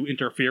there to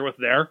interfere with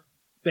their,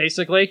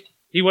 basically.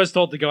 He was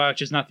told to go out,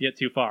 just not to get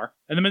too far.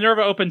 And the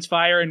Minerva opens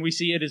fire, and we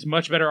see it is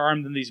much better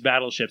armed than these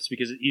battleships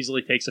because it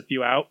easily takes a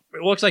few out.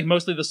 It looks like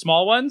mostly the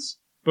small ones,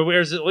 But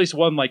there's at least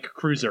one, like,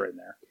 cruiser in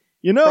there.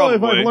 You know, if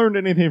Probably. I've learned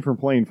anything from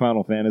playing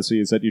Final Fantasy,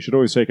 is that you should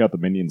always take out the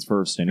minions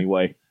first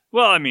anyway.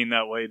 Well, I mean,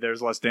 that way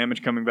there's less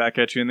damage coming back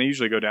at you, and they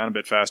usually go down a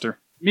bit faster.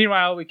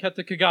 Meanwhile, we cut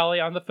to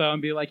Kigali on the phone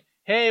and be like,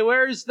 hey,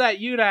 where's that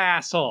Yuta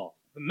asshole?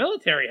 The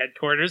military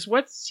headquarters?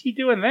 What's he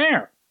doing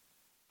there?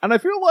 And I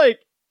feel like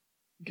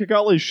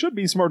Kigali should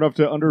be smart enough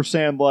to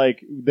understand,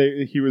 like,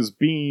 he was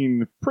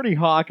being pretty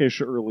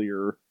hawkish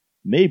earlier.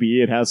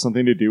 Maybe it has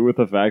something to do with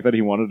the fact that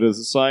he wanted to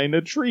sign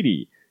a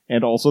treaty,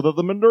 and also that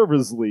the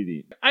Minerva's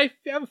leading. I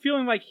have a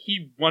feeling like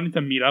he wanted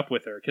to meet up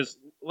with her, because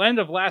end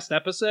of last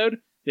episode,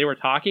 they were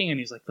talking, and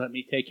he's like, let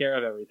me take care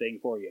of everything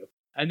for you.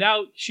 And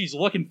now she's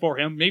looking for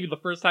him. Maybe the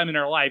first time in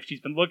her life she's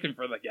been looking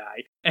for the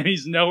guy, and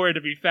he's nowhere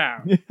to be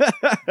found.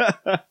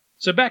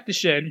 So back to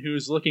Shin,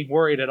 who's looking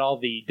worried at all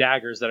the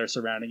daggers that are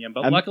surrounding him,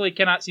 but luckily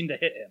cannot seem to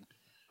hit him.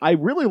 I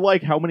really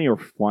like how many are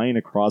flying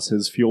across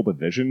his field of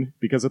vision,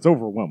 because it's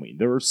overwhelming.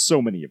 There are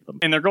so many of them.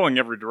 And they're going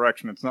every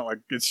direction. It's not like,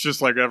 it's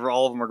just like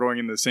all of them are going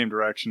in the same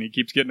direction. He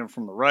keeps getting them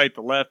from the right,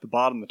 the left, the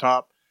bottom, the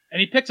top. And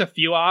he picks a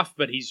few off,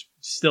 but he's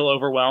still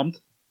overwhelmed.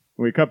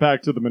 We cut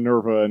back to the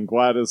Minerva, and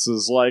Gladys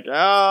is like,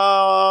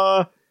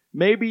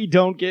 maybe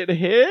don't get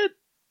hit?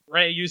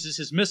 Ray uses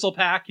his missile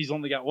pack. He's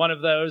only got one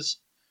of those,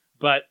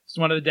 but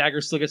one of the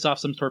daggers still gets off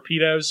some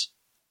torpedoes.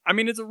 I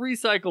mean, it's a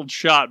recycled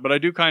shot, but I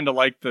do kind of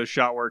like the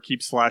shot where it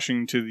keeps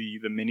slashing to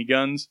the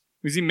miniguns.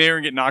 We see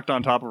Mayrin get knocked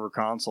on top of her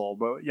console,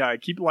 but yeah, I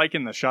keep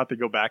liking the shot they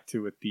go back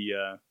to with the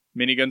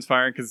miniguns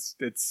firing, because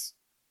it's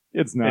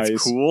nice.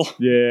 It's cool.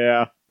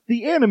 Yeah.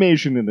 The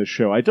animation in this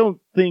show, I don't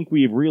think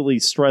we've really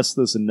stressed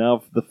this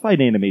enough. The fight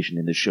animation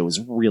in this show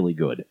is really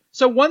good.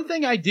 So one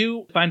thing I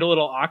do find a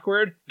little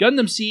awkward,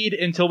 Gundam Seed,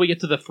 until we get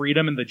to the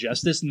Freedom and the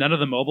Justice, none of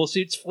the mobile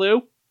suits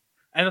flew.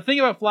 And the thing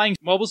about flying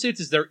mobile suits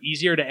is they're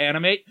easier to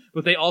animate,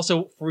 but they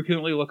also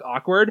frequently look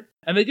awkward.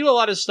 And they do a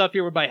lot of stuff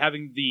here by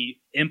having the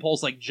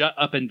impulse like jut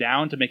up and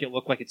down to make it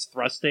look like it's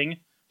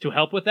thrusting to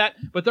help with that.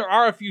 But there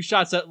are a few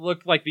shots that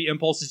look like the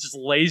impulse is just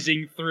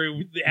lasing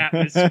through the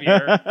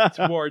atmosphere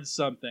towards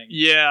something.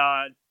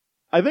 Yeah.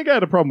 I think I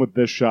had a problem with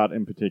this shot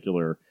in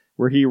particular,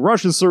 where he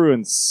rushes through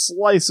and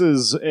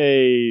slices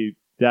a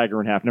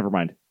dagger in half. Never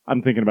mind.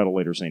 I'm thinking about a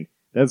later scene.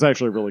 That's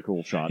actually a really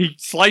cool shot. He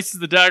slices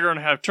the dagger in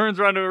half, turns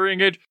around to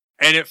re-engage,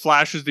 and it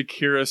flashes to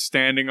Kira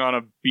standing on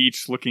a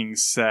beach looking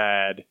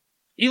sad.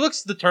 He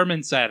looks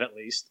determined sad, at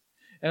least.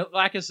 And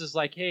Lacus is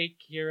like, hey,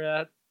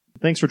 Kira.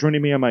 Thanks for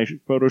joining me on my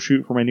photo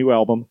shoot for my new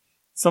album.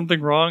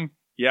 Something wrong?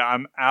 Yeah,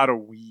 I'm out of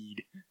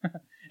weed. And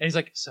he's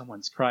like,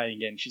 someone's crying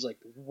again. She's like,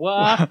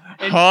 what?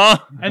 And, Huh?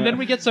 and then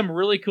we get some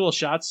really cool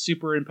shots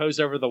superimposed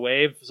over the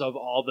waves of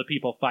all the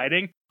people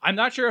fighting. I'm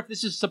not sure if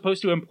this is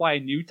supposed to imply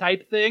new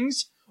type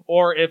things,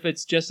 or if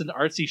it's just an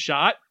artsy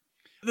shot.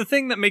 The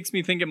thing that makes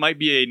me think it might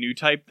be a new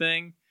type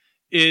thing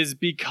is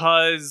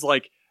because,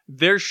 like,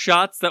 there's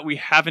shots that we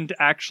haven't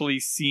actually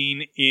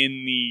seen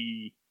in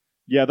the...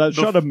 Yeah, that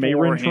shot of Mayrin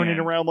Beforehand. turning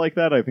around like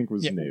that, I think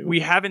was new. We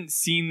haven't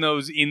seen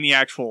those in the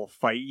actual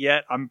fight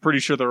yet. I'm pretty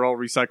sure they're all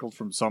recycled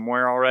from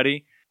somewhere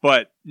already,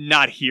 but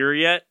not here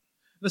yet.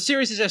 The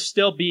series is just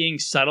still being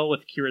subtle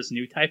with Kira's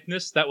new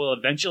typeness that will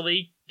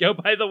eventually go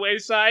by the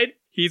wayside.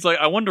 He's like,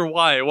 I wonder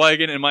why. Why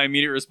again? And my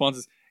immediate response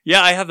is,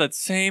 yeah, I have that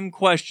same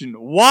question.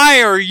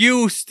 Why are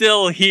you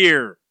still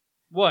here?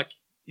 Look,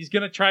 he's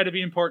gonna try to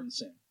be important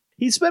soon.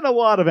 He spent a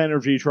lot of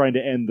energy trying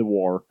to end the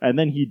war, and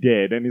then he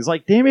did, and he's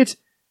like, damn it,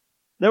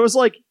 that was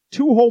like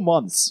 2 whole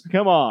months.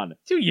 Come on.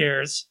 2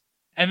 years.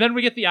 And then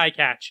we get the eye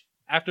catch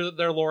after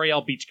their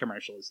L'Oreal Beach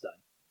commercial is done.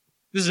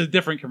 This is a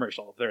different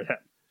commercial of their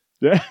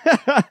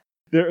head.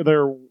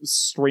 Their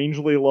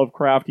strangely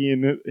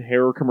Lovecraftian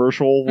hair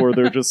commercial where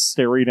they're just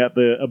staring at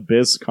the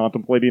abyss,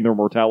 contemplating their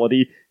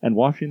mortality, and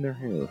washing their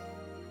hair.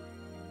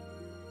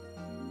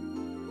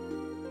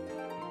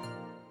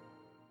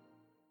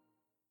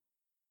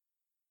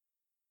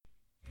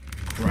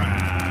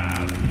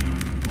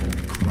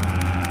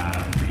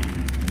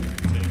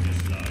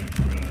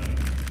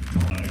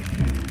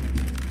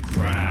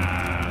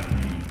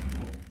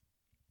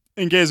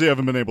 In case you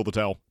haven't been able to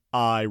tell,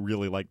 I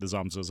really like the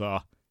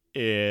Zamzaza.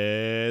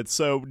 It's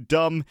so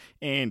dumb,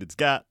 and it's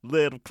got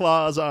little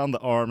claws on the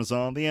arms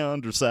on the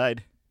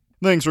underside.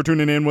 Thanks for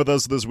tuning in with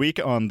us this week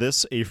on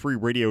this, a free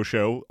radio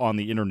show on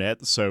the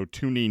internet, so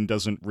tuning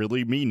doesn't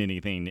really mean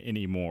anything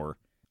anymore.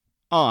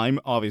 I'm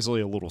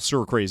obviously a little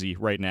stir-crazy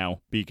right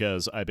now,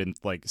 because I've been,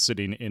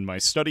 sitting in my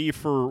study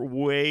for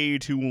way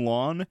too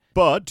long.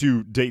 But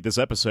to date this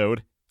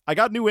episode, I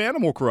got new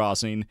Animal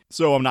Crossing,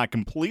 so I'm not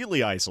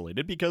completely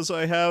isolated because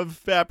I have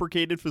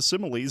fabricated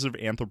facsimiles of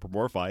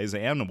anthropomorphized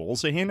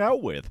animals to hang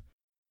out with.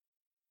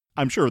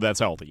 I'm sure that's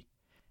healthy.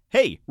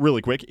 Hey,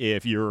 really quick,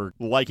 if you're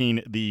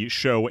liking the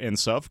show and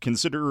stuff,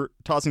 consider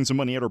tossing some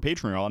money at our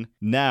Patreon.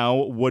 Now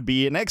would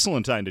be an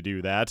excellent time to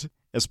do that,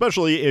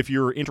 especially if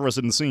you're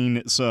interested in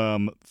seeing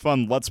some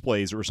fun Let's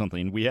Plays or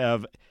something. We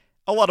have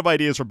a lot of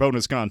ideas for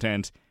bonus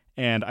content,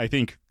 and I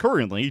think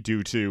currently,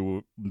 due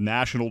to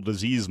National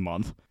Disease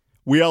Month,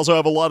 we also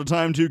have a lot of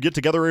time to get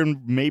together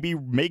and maybe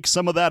make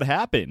some of that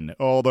happen,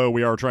 although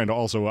we are trying to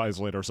also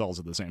isolate ourselves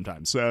at the same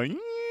time. So,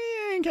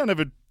 remain kind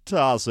of a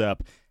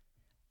toss-up.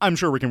 I'm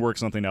sure we can work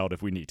something out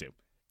if we need to.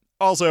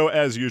 Also,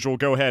 as usual,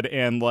 go ahead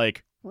and,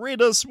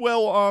 rate us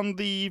well on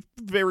the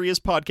various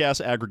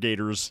podcast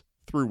aggregators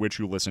through which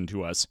you listen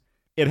to us.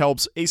 It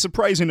helps a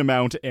surprising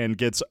amount and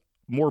gets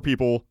more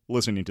people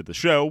listening to the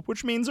show,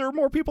 which means there are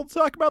more people to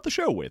talk about the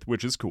show with,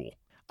 which is cool.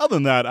 Other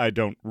than that, I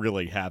don't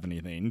really have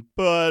anything,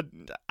 but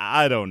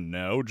I don't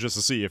know, just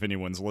to see if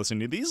anyone's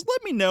listening to these,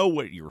 let me know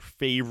what your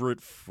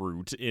favorite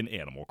fruit in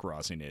Animal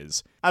Crossing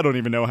is. I don't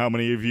even know how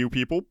many of you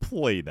people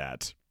play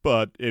that,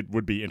 but it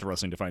would be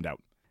interesting to find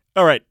out.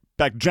 Alright,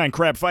 back to giant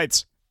crab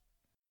fights.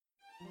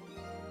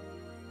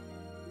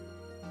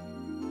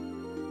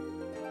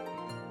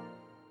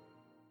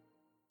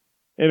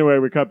 Anyway,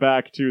 we cut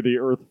back to the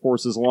Earth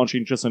forces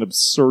launching just an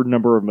absurd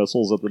number of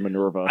missiles at the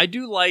Minerva. I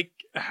do like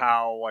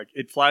how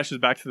it flashes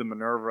back to the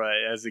Minerva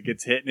as it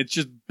gets hit, and it's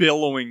just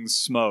billowing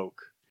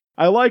smoke.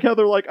 I like how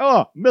they're like,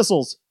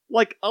 missiles,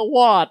 a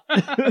lot.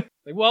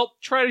 Well,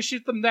 try to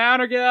shoot them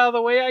down or get out of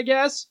the way, I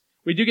guess.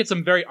 We do get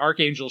some very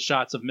Archangel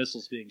shots of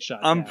missiles being shot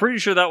I'm down. pretty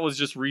sure that was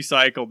just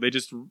recycled. They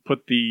just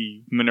put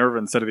the Minerva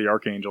instead of the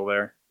Archangel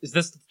there. Is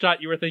this the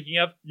shot you were thinking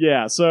of?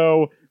 Yeah,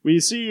 so we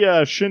see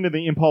Shin and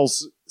the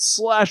Impulse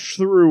slash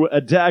through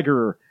a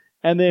dagger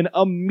and then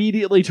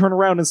immediately turn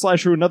around and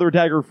slash through another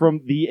dagger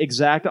from the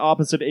exact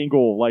opposite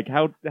angle.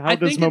 How I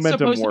does think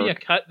momentum it's supposed work? to be a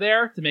cut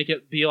there to make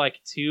it be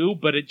 2,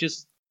 but it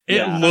just... It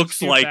Yeah. looks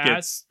Too like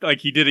fast. it's like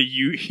he did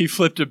he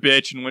flipped a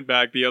bitch and went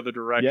back the other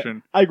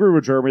direction. I agree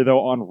with Jeremy, though.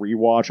 On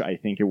rewatch, I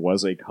think it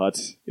was a cut.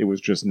 It was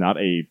just not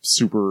a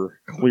super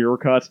clear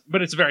cut.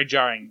 But it's a very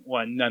jarring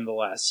one,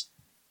 nonetheless.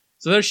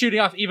 So they're shooting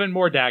off even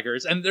more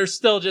daggers, and there's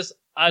still just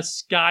a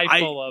sky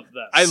full of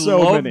them. I So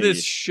love many.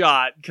 this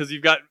shot because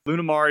you've got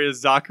Luna Maria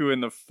Zaku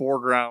in the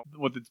foreground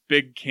with its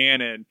big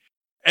cannon,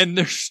 and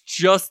there's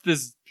just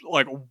this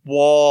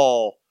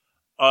wall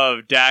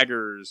of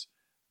daggers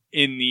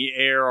in the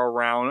air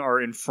around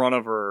or in front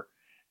of her,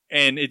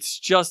 and it's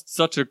just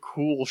such a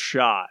cool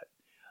shot.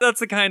 That's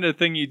the kind of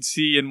thing you'd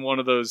see in one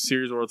of those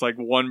series where it's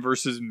one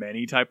versus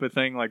many type of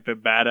thing, like the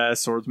badass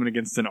swordsman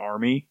against an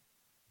army.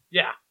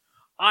 Yeah.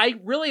 I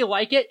really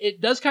like it.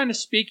 It does kind of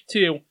speak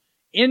to,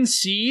 in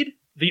Seed,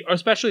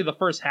 especially the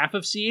first half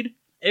of Seed,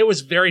 it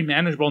was very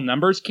manageable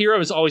numbers. Kira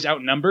was always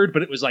outnumbered,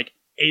 but it was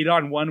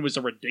 8-on-1 was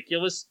a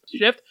ridiculous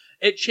shift.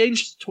 It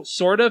changed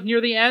sort of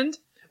near the end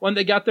when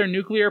they got their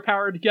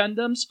nuclear-powered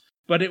Gundams,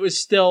 but it was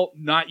still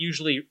not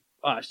usually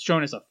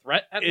shown as a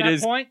threat at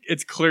that point.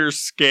 Its clear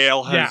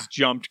scale has Yeah.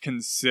 jumped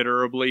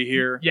considerably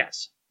here.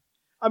 Yes.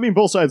 I mean,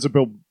 both sides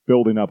are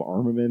building up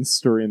armaments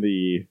during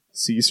the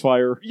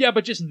ceasefire. Yeah,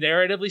 but just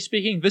narratively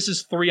speaking, this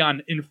is 3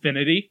 on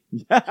infinity.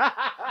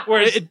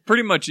 Whereas it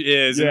pretty much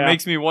is. Yeah. It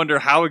makes me wonder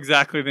how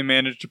exactly they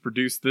managed to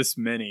produce this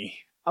many.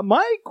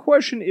 My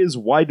question is,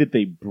 why did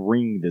they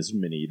bring this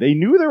many? They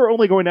knew they were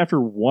only going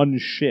after one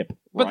ship,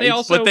 But they right?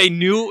 also... But they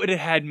knew it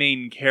had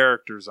main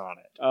characters on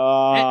it.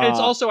 It's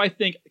also, I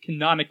think,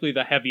 canonically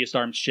the heaviest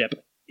armed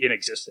ship in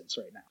existence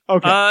right now.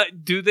 okay.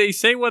 Do they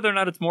say whether or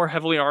not it's more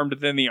heavily armed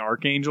than the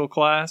Archangel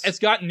class? It's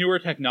got newer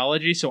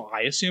technology, so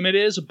I assume it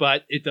is,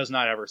 but it does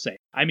not ever say.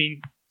 I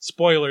mean,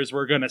 spoilers,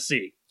 we're gonna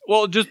see.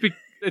 Well,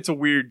 it's a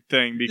weird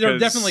thing because They're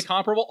definitely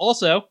comparable.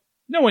 Also,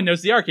 no one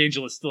knows the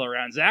Archangel is still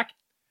around, Zach.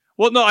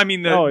 Well, no, I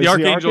mean the is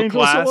Archangel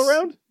class. still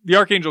around? The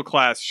Archangel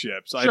class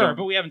ships. Sure,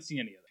 but we haven't seen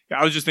any of them.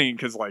 I was just thinking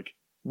because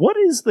What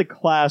is the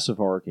class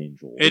of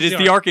Archangel? it is the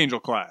the Archangel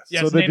class.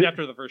 Yeah, So it's they named did-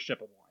 after the first ship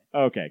of the line.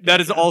 Okay, That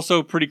is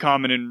also pretty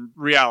common in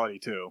reality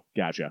too.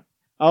 gotcha.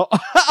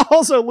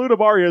 Also, Luna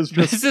Maria is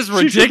just... This is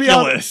she should be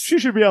on- ridiculous. She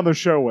should be on the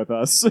show with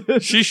us.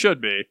 She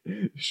should be.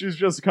 She's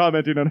just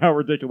commenting on how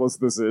ridiculous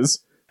this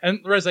is. And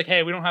Red's like,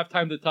 hey, we don't have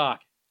time to talk.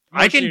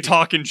 More I can shooting.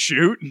 talk and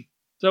shoot.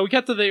 So we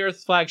got to the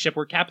Earth's flagship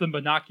where Captain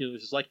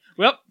Binoculars is like,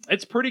 well,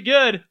 it's pretty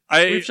good.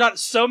 I We've shot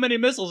so many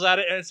missiles at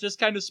it, and it's just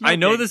kind of smoking. I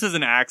know this is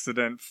an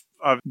accident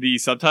of the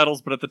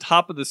subtitles, but at the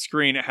top of the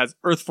screen it has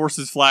Earth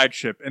Forces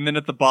flagship, and then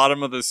at the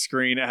bottom of the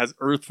screen it has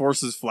Earth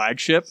Forces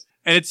flagship.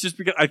 And it's just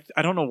because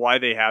I don't know why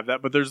they have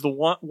that, but there's the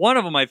one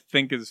of them I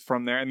think is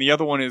from there, and the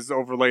other one is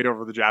overlaid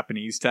over the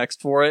Japanese text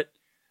for it.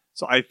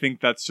 So I think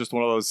that's just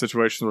one of those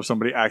situations where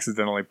somebody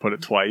accidentally put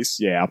it twice.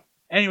 Yeah.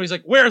 And he's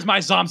like, where's my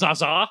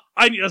Zamzaza?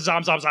 I need a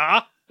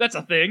Zamzaza. That's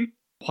a thing.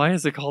 Why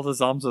is it called a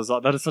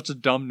Zamzaza? That is such a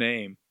dumb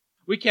name.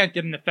 We can't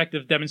get an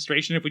effective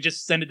demonstration if we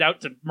just send it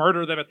out to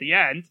murder them at the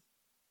end.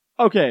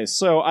 Okay,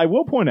 so I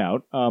will point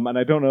out, and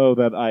I don't know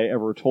that I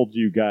ever told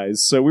you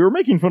guys, so we were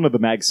making fun of the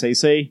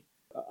Magsaysay.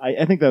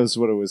 I think that was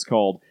what it was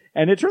called.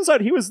 And it turns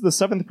out he was the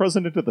 7th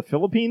president of the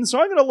Philippines, so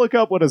I'm going to look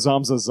up what a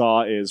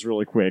Zamzaza is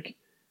really quick.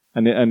 I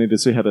need to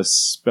see how to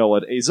spell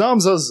it. A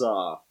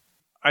Zamzaza.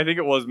 I think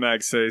it was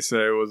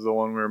Magsaysay was the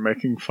one we were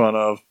making fun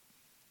of.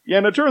 Yeah,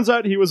 and it turns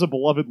out he was a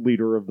beloved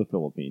leader of the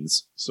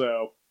Philippines.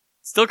 So,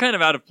 Still kind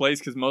of out of place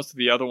because most of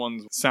the other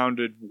ones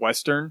sounded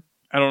Western.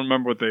 I don't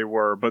remember what they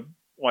were, but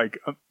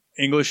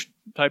English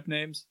type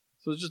names.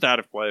 So it's just out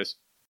of place.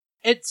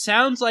 It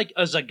sounds like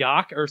a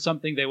Zagok or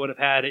something they would have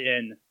had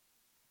in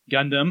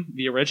Gundam,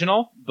 the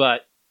original,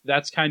 but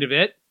that's kind of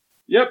it.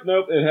 yep,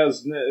 nope, it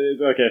has,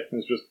 okay,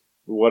 it's just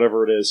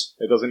Whatever it is.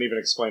 It doesn't even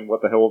explain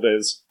what the hell it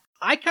is.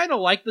 I kind of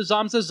like the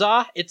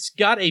Zamzaza. It's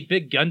got a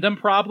big Gundam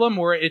problem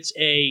where it's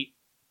a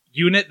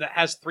unit that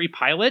has 3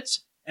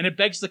 pilots, and it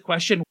begs the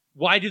question,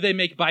 why do they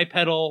make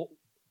bipedal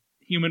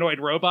humanoid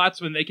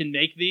robots when they can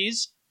make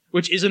these?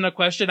 Which isn't a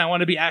question I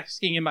want to be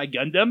asking in my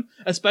Gundam,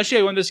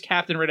 especially when this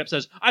captain right up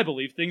says, I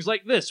believe things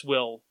like this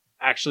will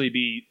actually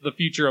be the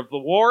future of the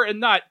war and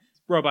not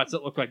robots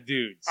that look like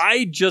dudes.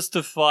 I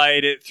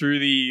justified it through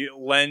the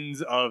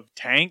lens of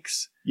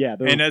tanks. Yeah,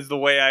 And as the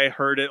way I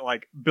heard it,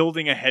 like,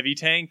 building a heavy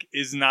tank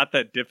is not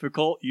that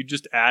difficult. You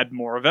just add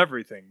more of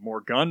everything.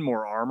 More gun,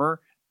 more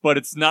armor. But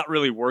it's not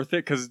really worth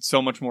it because it's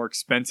so much more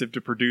expensive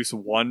to produce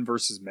one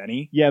versus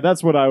many. yeah,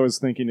 that's what I was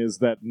thinking, is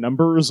that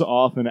numbers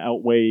often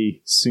outweigh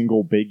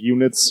single big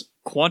units.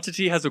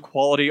 Quantity has a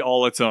quality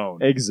all its own.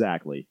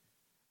 Exactly.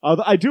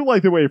 I do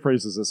like the way he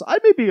phrases this. I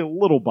may be a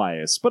little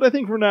biased, but I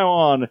think from now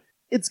on,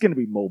 it's going to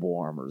be mobile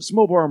armors.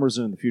 Mobile armors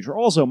in the future.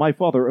 Also, my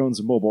father owns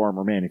a mobile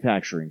armor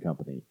manufacturing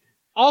company.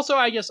 Also,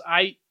 I guess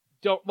I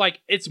don't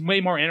like, it's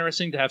way more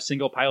interesting to have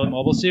single pilot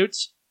mobile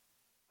suits.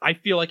 I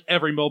feel like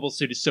every mobile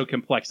suit is so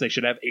complex they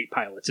should have 8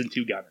 pilots and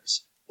 2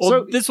 gunners. Well,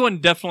 So- this one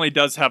definitely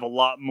does have a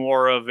lot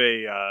more of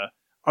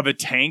a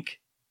tank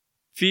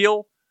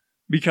feel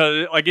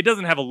because, like, it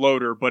doesn't have a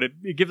loader, but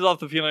it gives off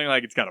the feeling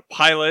like it's got a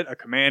pilot, a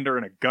commander,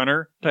 and a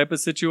gunner type of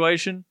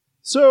situation.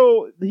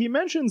 So, he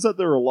mentions that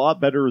they're a lot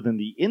better than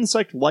the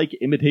insect-like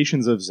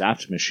imitations of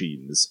Zaft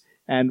machines.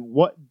 And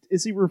what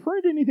is he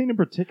referring to anything in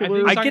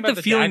particular? I get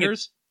the feeling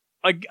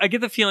I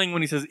get the feeling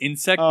when he says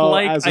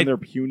insect-like, as in they're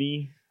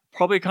puny.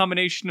 probably a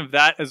combination of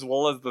that as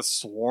well as the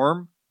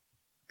swarm,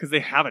 because they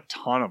have a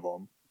ton of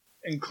them,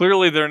 and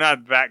clearly they're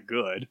not that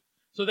good.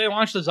 So they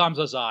launched the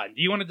Zamzaza.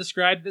 Do you want to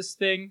describe this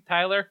thing,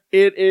 Tyler?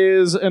 It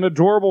is an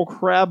adorable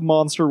crab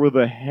monster with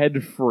a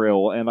head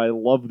frill, and I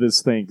love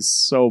this thing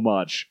so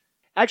much.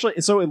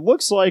 Actually, so it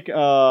looks like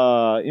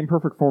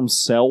Imperfect Form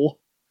Cell,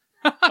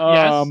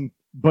 Yes.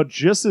 but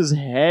just his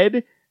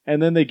head,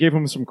 and then they give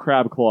him some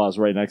crab claws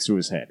right next to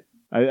his head.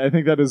 I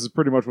think that is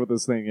pretty much what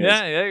this thing is.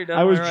 Yeah, you're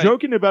definitely I was right.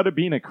 joking about it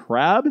being a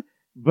crab,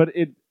 but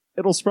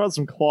it'll sprout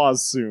some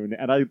claws soon,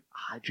 and I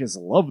just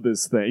love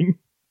this thing.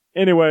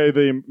 Anyway,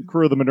 the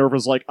crew of the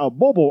Minerva's like, a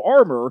mobile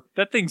armor?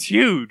 That thing's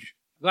huge.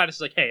 Gladys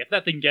is like, hey, if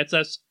that thing gets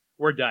us,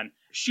 we're done.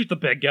 Shoot the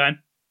big gun.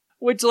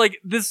 Which, like,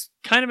 this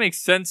kind of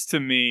makes sense to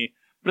me,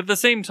 but at the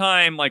same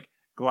time, like,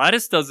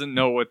 Gladys doesn't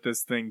know what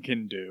this thing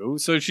can do,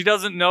 so she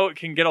doesn't know it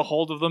can get a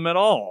hold of them at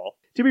all.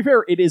 To be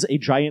fair, it is a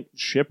giant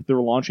ship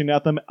they're launching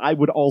at them. I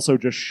would also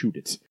just shoot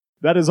it.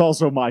 That is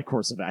also my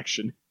course of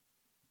action.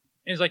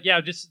 And he's like, yeah,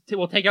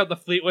 we'll take out the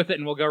fleet with it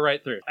and we'll go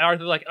right through. And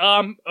Arthur's like,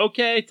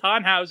 okay,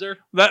 Tannhauser.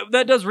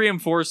 That does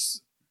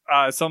reinforce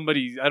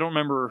somebody, I don't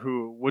remember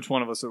which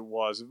one of us it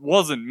was. It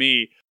wasn't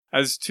me,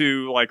 as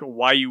to, like,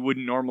 why you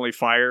wouldn't normally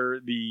fire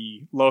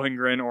the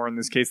Lohengrin, or in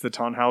this case, the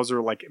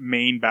Tannhauser, like,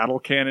 main battle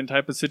cannon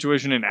type of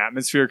situation in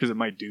atmosphere, because it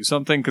might do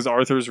something, because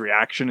Arthur's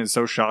reaction is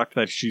so shocked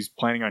that she's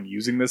planning on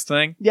using this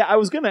thing. Yeah, I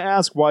was going to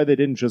ask why they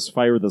didn't just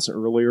fire this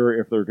earlier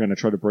if they're going to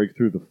try to break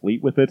through the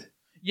fleet with it.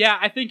 Yeah,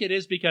 I think it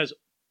is because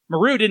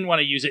Maru didn't want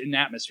to use it in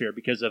atmosphere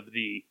because of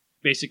the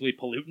basically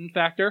pollutant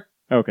factor.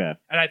 Okay,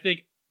 And I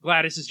think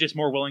Gladys is just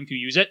more willing to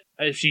use it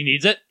if she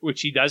needs it, which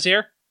she does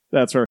here.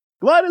 that's her.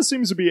 Gladys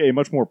seems to be a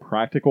much more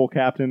practical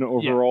captain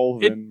overall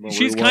than Maru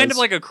She's kind was. of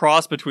like a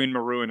cross between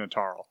Maru and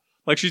Atarl.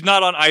 Like, she's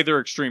not on either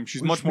extreme.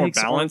 She's Which much more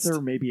makes balanced.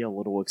 Arthur maybe a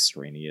little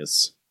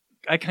extraneous.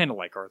 I kind of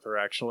like Arthur,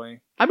 actually.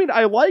 I mean,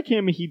 I like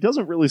him. He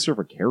doesn't really serve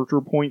a character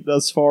point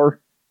thus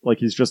far. Like,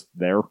 he's just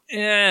there.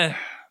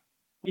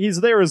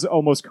 He's there as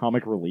almost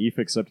comic relief,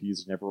 except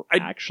he's never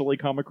actually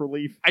comic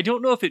relief. I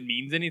don't know if it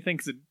means anything,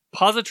 because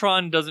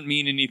positron doesn't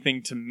mean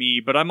anything to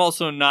me, but I'm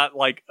also not,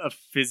 like, a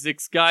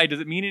physics guy.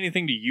 Does it mean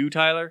anything to you,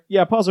 Tyler?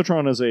 Yeah,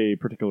 positron is a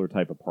particular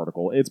type of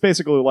particle. It's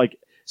basically like...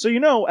 So, you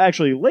know,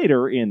 actually,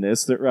 later in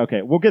this...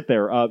 Okay, we'll get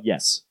there.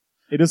 Yes.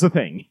 It is a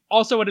thing.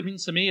 Also, what it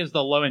means to me is the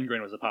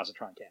Lohengrin was a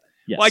positron cannon.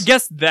 Yes. Well, I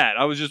guess that.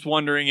 I was just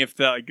wondering if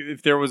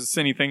there was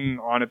anything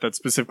on it that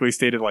specifically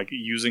stated, like,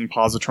 using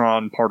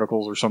positron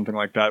particles or something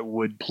like that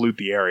would pollute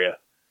the area.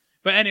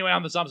 But anyway,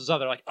 on the Zamzaza,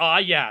 they're like,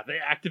 yeah, they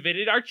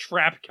activated our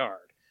trap card.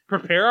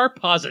 Prepare our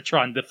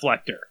positron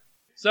deflector.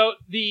 So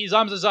the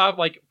Zamzaza,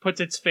 like, puts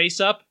its face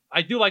up.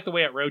 I do like the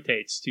way it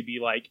rotates to be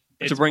like...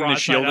 To bring the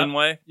broadside shield up. in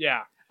way?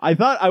 Yeah. I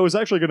thought I was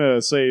actually going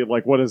to say,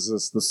 like, what is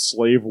this? The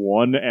Slave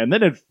 1? And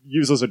then it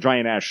uses a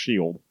giant-ass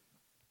shield.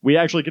 We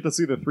actually get to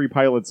see the 3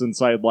 pilots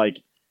inside,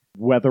 like,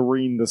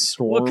 weathering the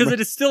storm. Well, because it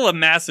is still a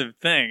massive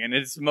thing, and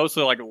it's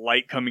mostly, like,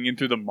 light coming in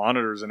through the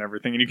monitors and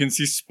everything, and you can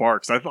see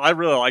sparks. I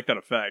really like that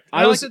effect.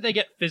 I like that they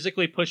get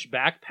physically pushed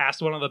back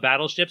past one of the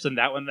battleships, and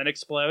that one then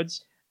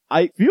explodes.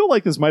 I feel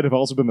like this might have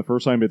also been the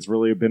first time it's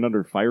really been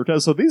under fire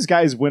test. So these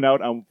guys went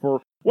out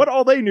for what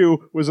all they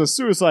knew was a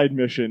suicide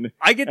mission,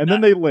 and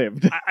then they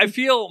lived. I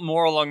feel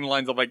more along the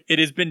lines of, like, it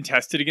has been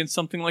tested against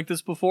something like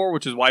this before,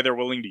 which is why they're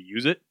willing to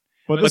use it.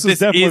 But this is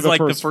definitely the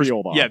first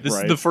field op, yeah, this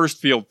right? is the first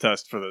field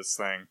test for this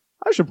thing.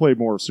 I should play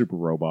more Super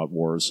Robot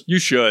Wars. You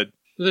should.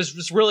 So there's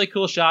this really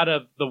cool shot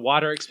of the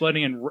water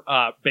exploding and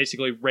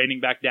basically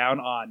raining back down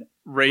on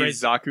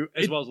Ray's Zaku.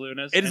 as well as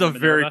Luna's. It is and a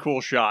very Minerva. cool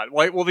shot.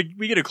 Like, well,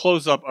 we get a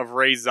close up of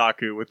Ray's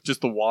Zaku with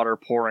just the water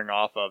pouring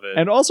off of it.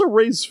 And also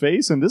Ray's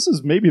face, and this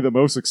is maybe the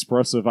most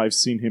expressive I've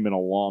seen him in a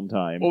long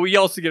time. well, we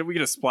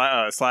get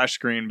a slash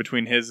screen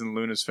between his and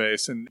Luna's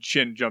face, and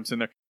Shin jumps in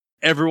there.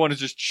 Everyone is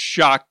just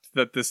shocked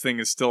that this thing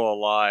is still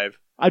alive.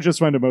 I just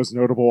find it most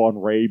notable on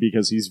Ray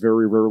because he's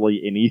very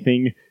rarely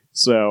anything,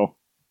 so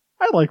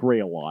I like Ray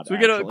a lot. So we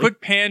get a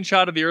quick pan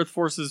shot of the Earth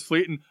Force's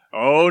fleet, and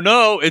oh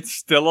no, it's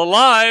still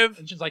alive.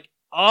 And she's like,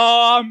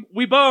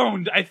 we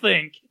boned, I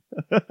think.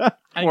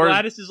 And Or-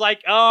 Gladys is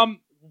like,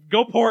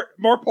 go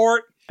more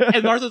port.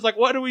 And Martha's like,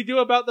 what do we do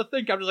about the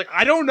thing? I'm just like,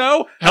 I don't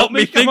know. Help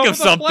me come think up of with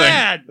a something."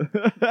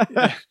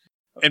 plan.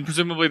 And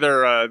presumably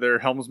their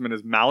helmsman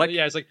is Malik.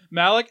 Yeah, it's like,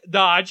 Malik,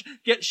 dodge,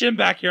 get Shin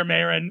back here,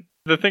 Mayron.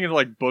 The thing is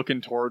like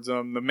booking towards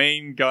them. The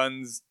main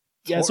guns.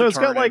 Yeah, so it's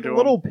got turn like into 'em.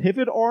 little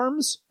pivot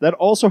arms that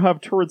also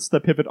have turrets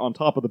that pivot on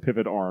top of the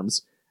pivot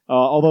arms.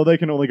 Although they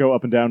can only go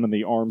up and down and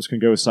the arms can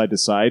go side to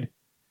side.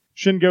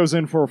 Shin goes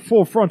in for a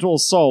full frontal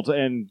assault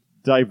and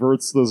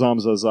diverts the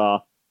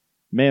Zamzaza.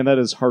 Man, that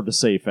is hard to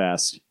say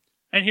fast.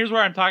 And here's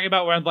where I'm talking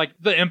about where like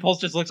the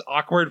impulse just looks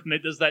awkward when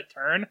it does that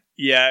turn.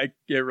 Yeah,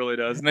 it really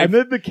does. And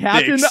then the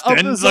captain of the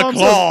extends the Zamzaza...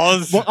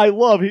 claws. Well, I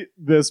love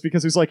this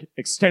because he's like,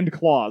 extend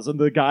claws. And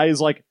the guy is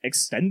like,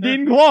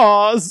 extending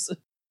claws.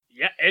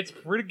 Yeah, it's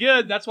pretty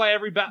good. That's why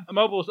every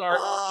mobile ship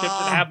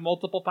should have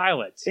multiple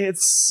pilots.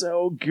 It's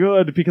so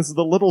good because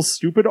the little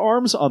stupid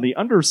arms on the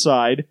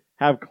underside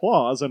have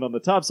claws, and on the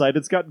top side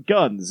it's got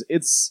guns.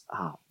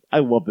 I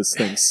love this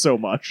thing so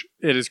much.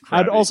 It is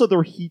crabby. And also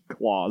they're heat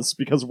claws,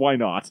 because why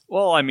not?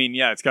 Well, I mean,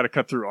 yeah, it's got to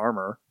cut through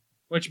armor.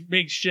 Which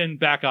makes Shin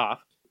back off.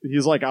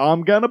 He's like,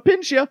 I'm gonna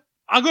pinch you.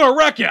 I'm gonna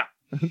wreck you!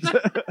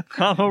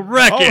 I'm a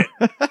wreck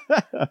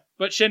it.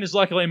 But Shin is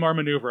luckily more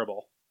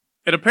maneuverable.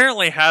 It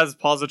apparently has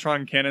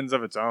positron cannons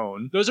of its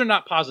own. Those are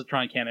not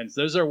positron cannons.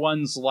 Those are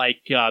ones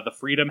like the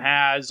Freedom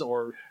has,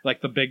 or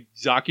like the big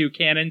Zaku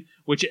cannon,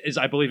 which is,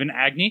 I believe, an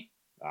Agni.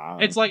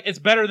 It's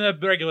better than a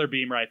regular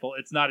beam rifle.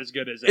 It's not as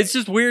good as It's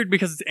just weird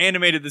because it's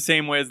animated the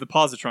same way as the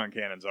positron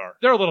cannons are.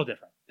 They're a little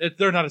different.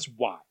 They're not as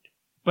wide,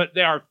 but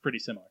they are pretty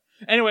similar.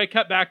 Anyway,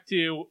 cut back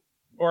to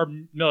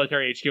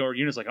military HQ, where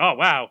Yuna's like, oh,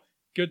 wow,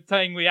 good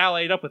thing we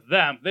allied up with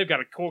them. They've got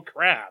a cool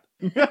crab.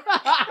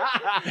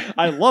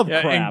 I love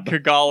crab. And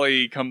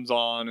Kigali comes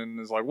on and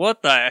is like,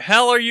 what the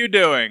hell are you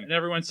doing? And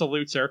everyone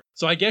salutes her.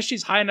 So I guess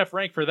she's high enough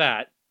rank for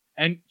that.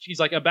 And she's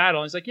like, a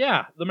battle. And he's like,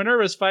 yeah, the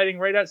Minerva's fighting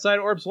right outside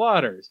Orb's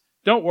waters.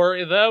 Don't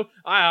worry, though.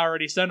 I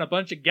already sent a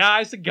bunch of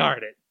guys to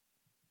guard it.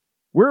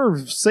 We're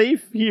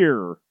safe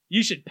here.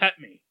 You should pet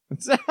me.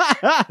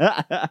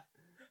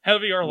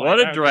 Heavy or light. What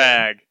I a don't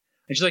drag. care.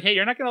 And she's like, hey,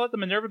 you're not going to let the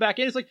Minerva back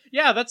in? It's like,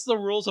 yeah, that's the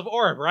rules of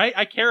Orb, right?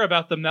 I care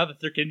about them now that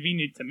they're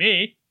convenient to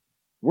me.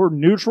 We're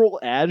neutral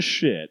as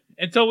shit.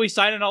 Until we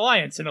sign an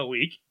alliance in a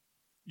week.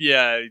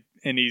 Yeah,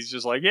 and he's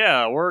just like,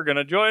 yeah, we're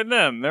gonna join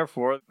them.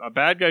 Therefore, a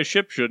bad guy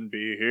ship shouldn't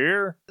be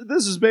here.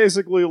 This is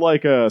basically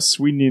like a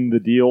sweetening the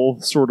deal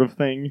sort of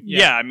thing.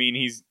 Yeah, I mean,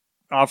 he's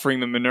offering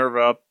the Minerva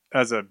up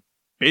as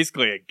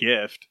basically a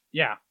gift.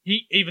 Yeah,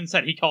 he even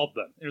said he called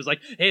them. It was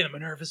like, hey, the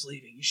Minerva's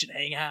leaving. You should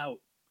hang out.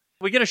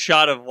 We get a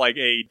shot of like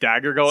a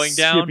dagger going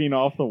down, Skipping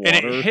off the water.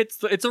 and it hits.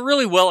 It's a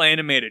really well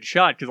animated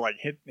shot because like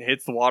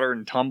hits the water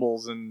and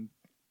tumbles and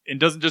it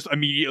doesn't just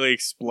immediately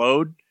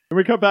explode. And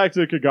we come back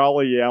to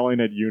Kigali yelling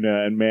at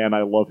Yuna, and man,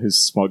 I love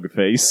his smug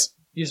face.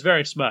 He's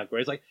very smug, where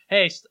he's like,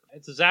 hey,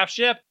 it's a Zaf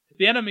ship.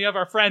 The enemy of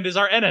our friend is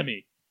our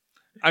enemy.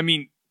 I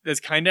mean, that's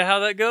kind of how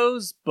that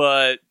goes,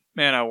 but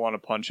man, I want to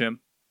punch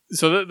him.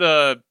 So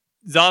the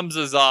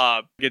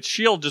Zamzaza, its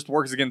shield just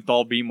works against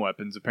all beam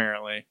weapons,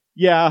 apparently.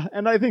 Yeah,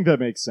 and I think that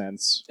makes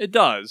sense. It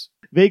does.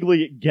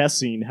 Vaguely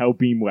guessing how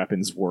beam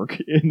weapons work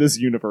in this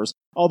universe.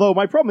 Although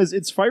my problem is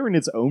it's firing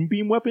its own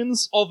beam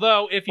weapons.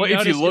 Although, if you Well, if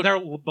notice, you look- they're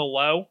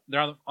below,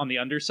 they're on the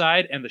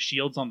underside, and the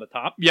shield's on the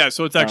top. Yeah,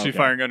 so it's actually okay.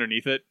 firing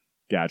underneath it.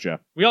 Gotcha.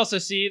 We also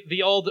see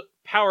the old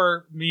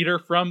power meter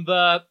from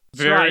the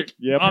Very- strike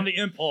Yep. on the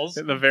impulse.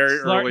 At the very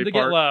starting early to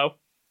part. get low.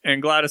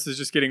 And Gladys is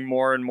just getting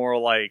more and more,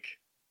 like,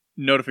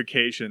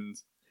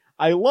 notifications.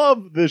 I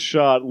love this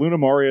shot. Luna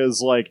Maria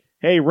is like,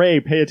 hey, Ray,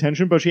 pay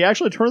attention, but she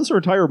actually turns her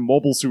entire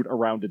mobile suit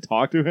around to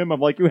talk to him. I'm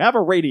like, you have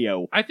a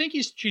radio. I think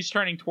she's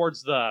turning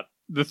towards the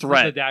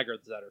Threat. daggers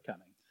that are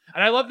coming.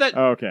 And I love that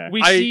Okay.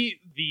 we see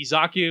the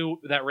Zaku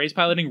that Ray's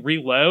piloting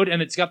reload,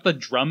 and it's got the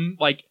drum,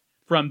 like,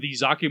 from the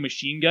Zaku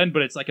machine gun,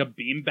 but it's like a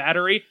beam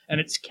battery, and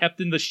it's kept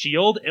in the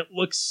shield. It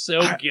looks so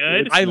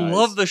good. I nice.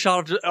 love the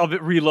shot of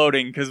it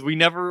reloading, because we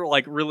never,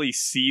 like, really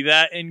see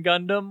that in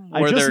Gundam,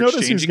 where I just they're noticed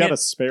he's exchanging got it. a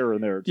spare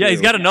in there, too. Yeah,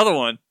 he's got another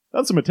one.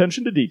 That's some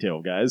attention to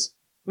detail, guys.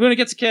 Luna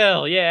gets a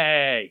kill.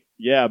 Yay.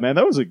 Yeah, man,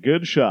 that was a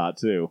good shot,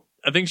 too.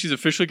 I think she's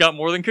officially got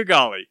more than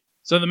Kigali.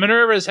 So the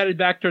Minerva is headed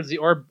back towards the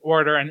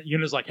order, and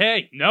Yuna's like,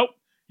 hey, nope,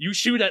 you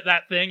shoot at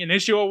that thing and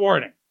issue a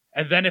warning.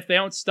 And then if they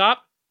don't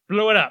stop,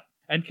 blow it up.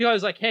 And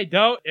Kigali's like, hey,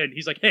 don't. And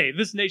he's like, hey,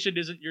 this nation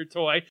isn't your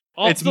toy.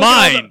 It's look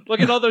at mine. look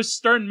at all those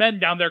stern men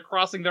down there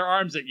crossing their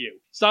arms at you.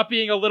 Stop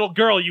being a little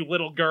girl, you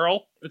little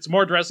girl. It's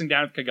more dressing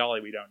down with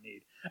Kigali we don't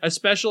need.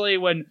 Especially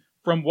when,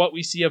 from what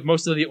we see of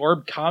most of the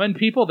Orb common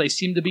people, they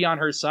seem to be on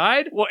her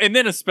side. Well, and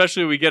then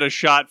especially we get a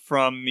shot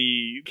from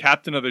the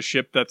captain of the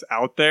ship that's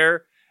out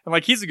there. And,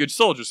 like, he's a good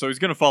soldier, so he's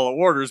going to follow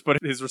orders. But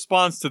his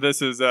response to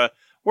this is,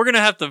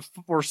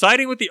 we're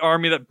siding with the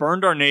army that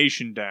burned our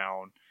nation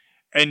down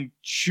and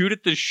shoot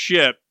at the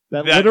ship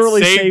That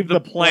literally saved the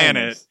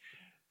planet.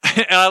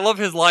 And I love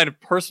his line of,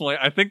 personally,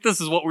 I think this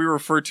is what we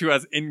refer to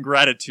as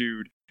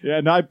ingratitude. Yeah,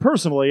 and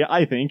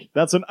I think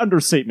that's an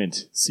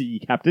understatement,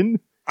 sea captain.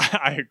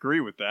 I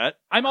agree with that.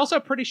 I'm also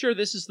pretty sure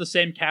this is the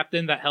same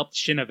captain that helped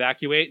Shin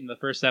evacuate in the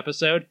first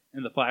episode,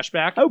 in the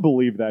flashback. I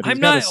believe that. He's I'm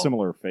got a not-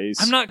 similar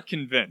face. I'm not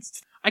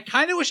convinced. I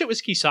kind of wish it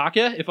was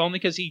Kisaka, if only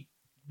because he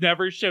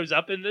never shows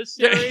up in this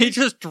Yeah, series. he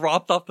just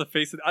dropped off the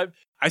face of... I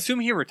assume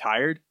he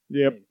retired.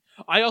 Yep.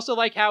 I also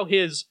like how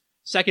his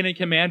second in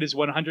command is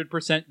 100%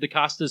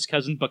 DaCosta's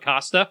cousin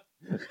Bacasta.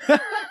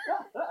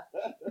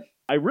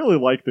 I really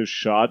like this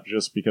shot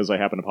just because I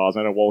happen to pause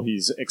on it while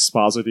he's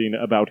expositing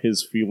about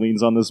his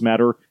feelings on this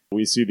matter.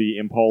 We see the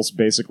Impulse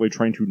basically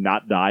trying to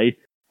not die,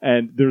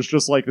 and there's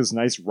just like this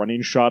nice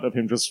running shot of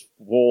him just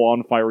full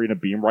on firing a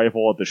beam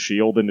rifle at the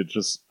shield, and it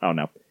just, I don't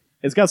know.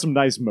 It's got some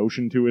nice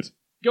motion to it.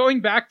 Going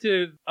back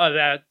to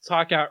that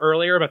talk out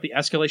earlier about the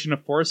escalation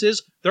of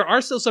forces, there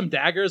are still some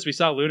daggers. We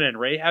saw Luna and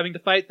Rei having to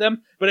fight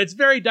them, but it's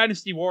very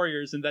Dynasty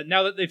Warriors in that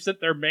now that they've sent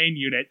their main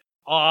unit,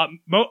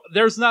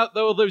 there's not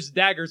those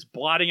daggers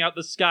blotting out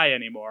the sky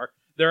anymore.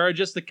 There are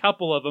just a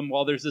couple of them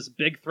while there's this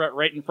big threat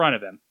right in front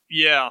of him.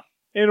 Yeah.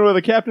 And where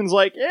the captain's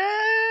like,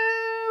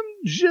 I'm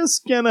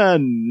just gonna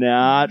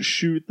not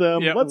shoot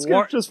them. Yeah, Let's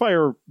just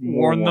fire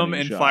more Warn them warning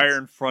and shots." fire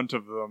in front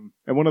of them.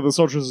 And one of the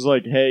soldiers is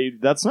like, hey,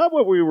 that's not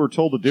what we were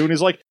told to do. And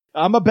he's like,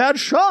 I'm a bad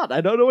shot. I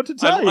don't know what to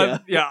tell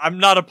you. I'm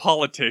not a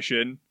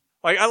politician.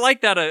 Like, I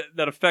like that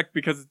effect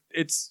because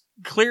it's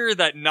clear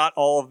that not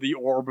all of the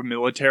Orb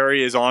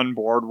military is on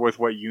board with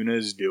what Yuna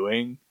is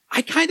doing.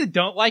 I kind of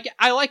don't like it.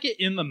 I like it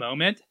in the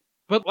moment,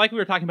 but like we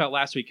were talking about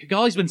last week,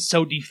 Kigali's been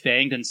so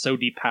defanged and so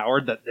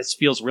depowered that this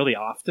feels really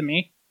off to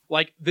me.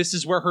 Like, this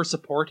is where her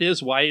support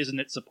is. Why isn't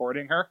it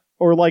supporting her?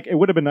 Or, like, it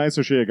would have been nice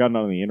if she had gotten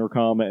on the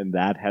intercom and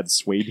that had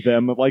swayed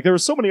them. Like, there were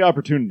so many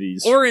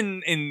opportunities. Or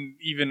in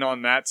even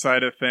on that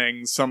side of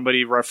things,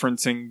 somebody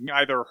referencing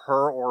either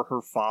her or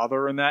her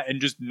father in that and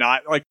just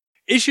not, like,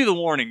 issue the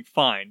warning,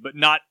 fine, but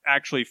not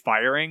actually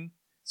firing.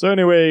 So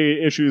anyway,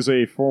 issues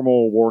a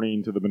formal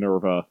warning to the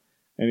Minerva.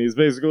 And he's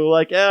basically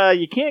like,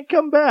 you can't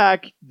come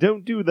back.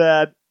 Don't do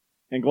that.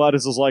 And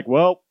Gladys is like,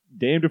 well,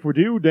 damned if we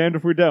do, damned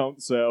if we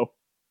don't, so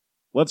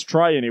let's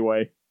try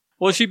anyway.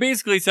 Well, she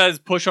basically says,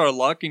 push our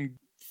luck and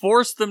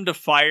force them to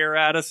fire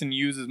at us and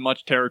use as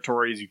much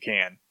territory as you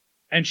can.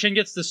 And Shin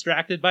gets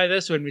distracted by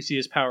this when we see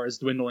his power is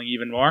dwindling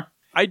even more.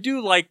 I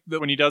do like that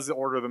when he does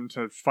order them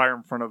to fire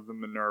in front of the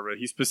Minerva,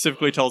 he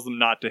specifically tells them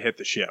not to hit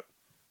the ship.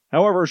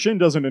 However, Shin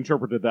doesn't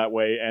interpret it that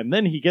way, and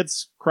then he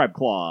gets crab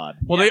clawed.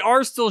 Well, they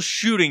are still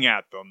shooting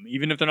at them,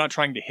 even if they're not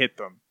trying to hit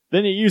them.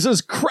 Then he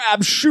uses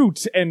crab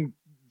shoot and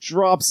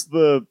drops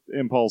the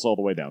Impulse all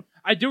the way down.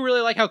 I do really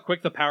like how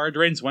quick the power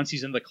drains once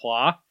he's in the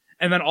claw.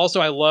 And then also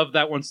I love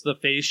that once the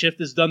phase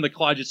shift is done, the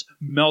claw just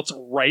melts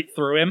right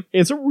through him.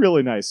 It's a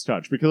really nice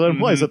touch, because it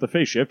implies that the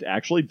phase shift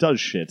actually does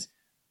shit.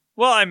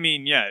 Well, I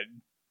mean, yeah,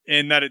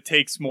 in that it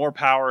takes more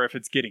power if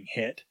it's getting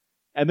hit.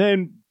 And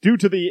then, due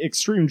to the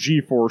extreme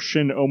G-force,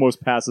 Shin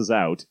almost passes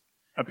out.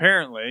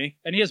 Apparently.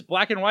 And he has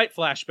black and white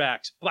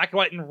flashbacks. Black and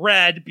white and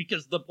red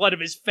because the blood of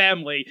his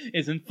family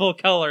is in full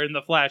color in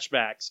the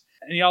flashbacks.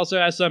 And he also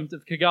has some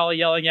of Kigali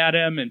yelling at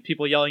him and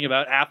people yelling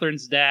about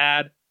Atherin's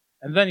dad.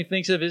 And then he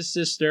thinks of his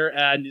sister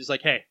and he's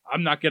like, hey,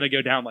 I'm not going to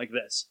go down like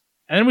this.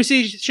 And then we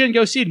see Shin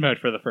go seed mode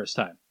for the first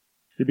time.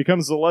 He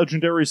becomes the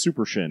legendary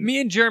Super Shin.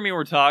 Me and Jeremy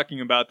were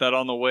talking about that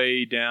on the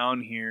way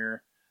down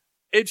here.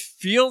 It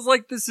feels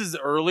like this is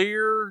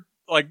earlier,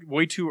 like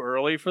way too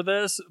early for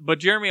this. But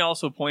Jeremy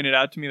also pointed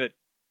out to me that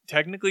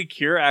technically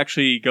Kira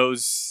actually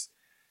goes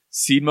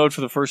seed mode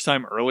for the first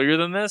time earlier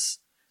than this.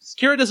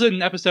 Kira does it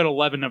in episode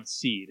 11 of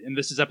Seed, and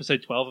this is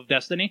episode 12 of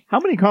Destiny. How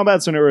many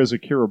combat scenarios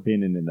have Kira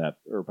been in that,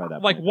 or by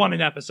that Like point? one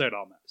an episode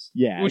almost.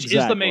 Yeah, Which is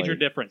exactly. the major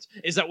difference,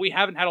 is that we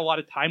haven't had a lot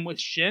of time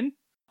with Shin.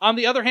 On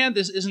the other hand,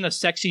 this isn't a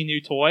sexy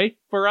new toy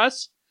for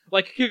us.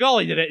 Like,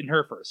 Kigali did it in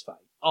her first fight,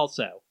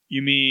 also.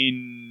 You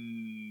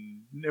mean...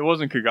 It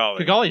wasn't Kigali.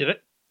 Kigali did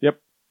it.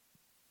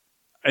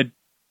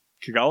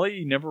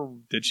 Kigali never...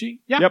 Did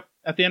she? Yeah, Yep.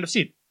 at the end of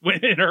Seed.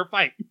 In her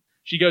fight.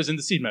 She goes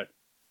into Seed mode.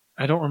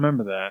 I don't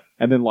remember that.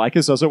 And then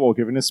Lycus does it while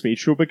giving a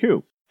speech to a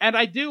Baku. And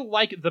I do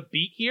like the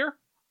beat here.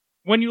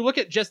 When you look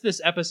at just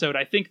this episode,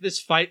 I think this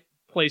fight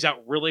plays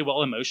out really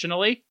well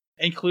emotionally,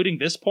 including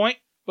this point.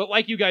 But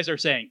like you guys are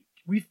saying,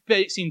 we've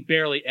seen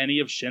barely any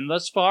of Shin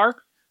thus far,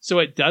 so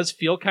it does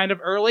feel kind of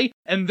early.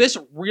 And this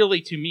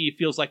really, to me,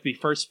 feels like the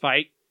first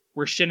fight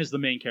where Shin is the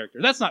main character.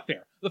 That's not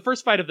fair. The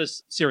first fight of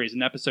this series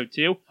in episode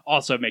 2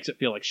 also makes it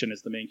feel like Shin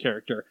is the main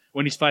character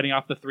when he's fighting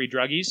off the 3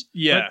 druggies.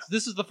 Yeah. But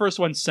this is the first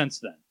one since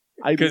then.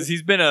 Because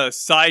he's been a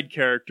side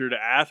character to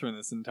Athrun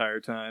this entire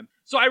time.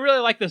 So I really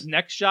like this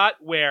next shot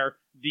where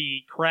the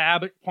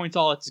crab points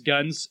all its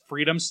guns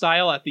freedom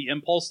style at the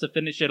impulse to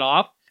finish it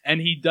off. And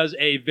he does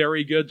a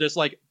very good, just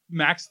like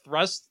max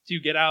thrust to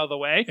get out of the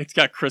way. It's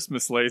got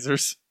Christmas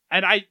lasers.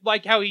 And I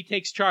like how he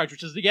takes charge,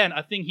 which is, again,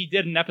 a thing he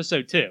did in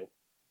episode 2,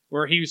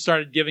 where he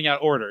started giving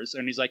out orders.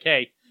 And he's like,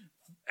 hey,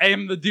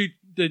 aim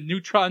the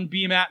neutron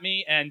beam at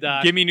me and...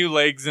 give me new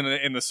legs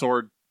in the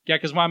sword. Yeah,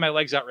 because one of my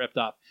legs got ripped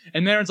off.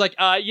 And Marin's like,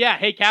 yeah,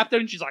 hey, Captain.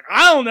 And she's like,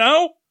 I don't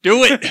know.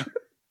 Do it! It's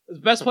the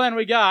best plan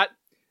we got.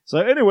 So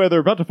anyway, they're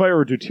about to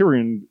fire a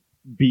deuterium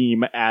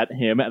beam at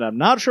him, and I'm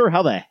not sure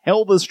how the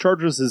hell this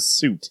charges his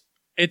suit.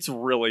 It's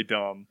really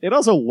dumb. It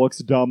also looks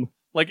dumb.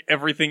 Like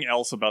everything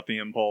else about the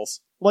Impulse.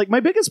 Like,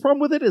 my biggest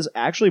problem with it is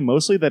actually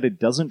mostly that it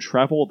doesn't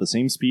travel at the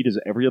same speed as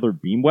every other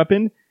beam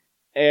weapon.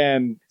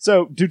 And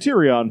so,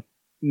 deuterium...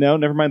 No,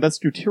 never mind, that's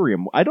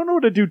deuterium. I don't know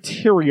what a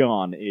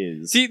deuterium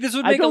is. See, this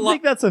would I make don't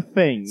think that's a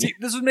thing. See,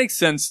 this would make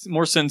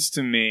more sense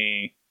to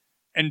me,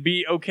 and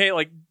be okay.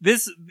 Like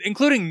this,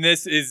 including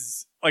this,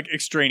 is like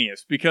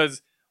extraneous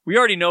because we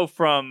already know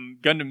from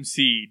Gundam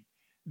Seed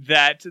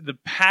that the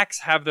packs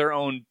have their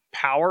own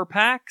power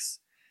packs.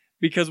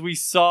 Because we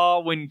saw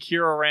when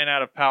Kira ran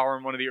out of power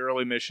in one of the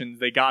early missions,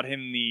 they got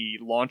him the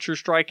launcher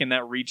strike, and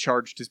that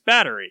recharged his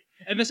battery.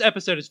 And this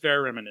episode is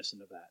very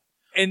reminiscent of that.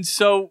 And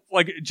so,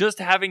 like, just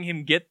having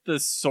him get the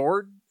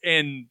sword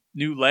and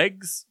new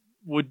legs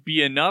would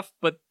be enough,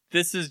 but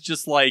this is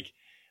just like,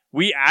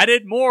 we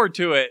added more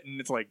to it, and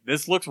it's like,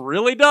 this looks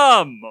really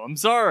dumb. I'm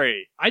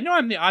sorry. I know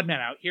I'm the odd man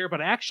out here, but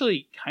I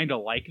actually kind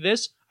of like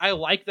this. I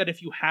like that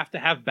if you have to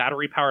have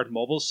battery-powered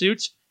mobile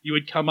suits, you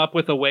would come up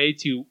with a way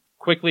to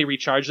quickly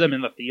recharge them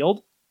in the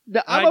field.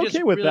 No, I'm I just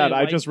okay with really that.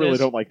 I like just really this.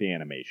 don't like the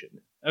animation.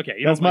 Okay,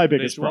 you That's don't my like the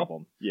biggest visual?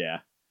 problem. Yeah.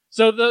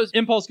 So those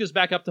Impulse goes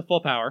back up to full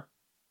power.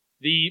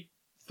 The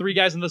 3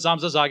 guys in the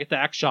Zamzaza get to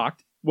act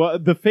shocked. Well,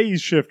 the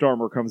phase shift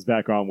armor comes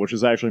back on, which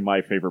is actually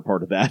my favorite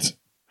part of that.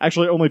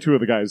 Actually, only 2 of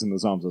the guys in the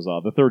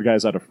Zamzaza. The 3rd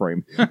guy's out of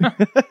frame.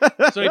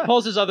 So he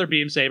pulls his other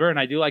beam saber, and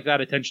I do like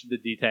that attention to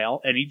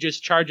detail, and he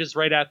just charges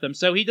right at them.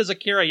 So he does a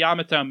Kira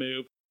Yamato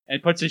move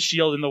and puts his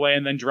shield in the way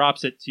and then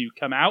drops it to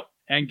come out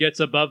and gets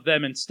above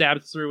them and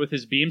stabs through with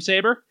his beam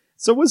saber.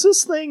 So was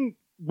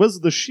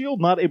the shield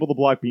not able to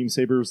block beam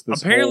sabers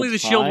this Apparently whole the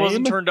shield time?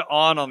 wasn't turned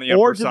on the upper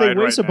Or did side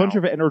they waste right a bunch now.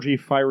 of energy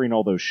firing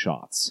all those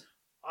shots?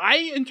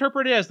 I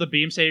interpret it as the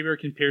beam saber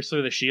can pierce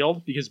through the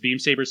shield because beam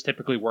sabers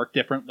typically work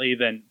differently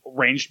than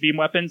ranged beam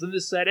weapons in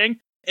this setting.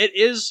 It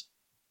is,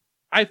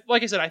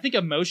 like I said, I think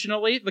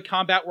emotionally the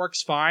combat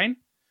works fine,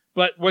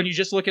 but when you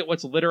just look at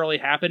what's literally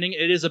happening,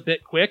 it is a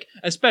bit quick,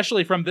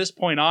 especially from this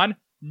point on.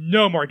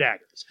 No more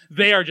daggers.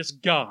 They are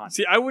just gone.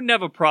 See, I wouldn't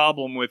have a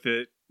problem with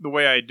it the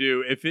way I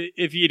do if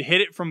he had hit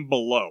it from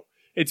below.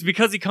 It's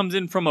because he comes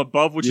in from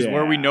above, which is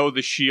where we Yeah. know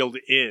the shield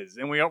is.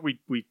 And we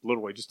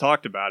literally just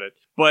talked about it.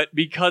 But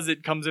because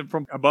it comes in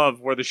from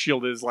above where the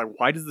shield is, like,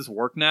 why does this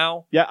work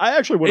now? Yeah, I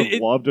actually would have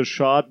It- loved a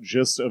shot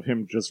just of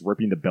him just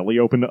ripping the belly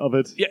open of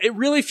it. Yeah, it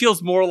really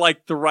feels more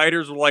like the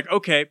writers were like,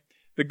 okay,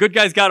 the good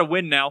guy's got to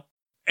win now.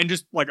 And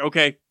just like,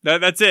 okay,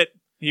 that's it.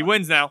 He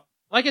wins now.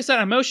 Like I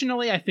said,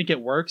 emotionally, I think it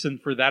works,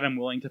 and for that, I'm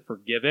willing to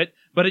forgive it.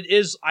 But it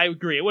is, I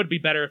agree, it would be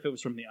better if it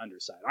was from the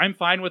underside. I'm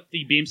fine with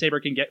the beam saber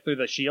can get through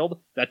the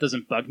shield. That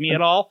doesn't bug me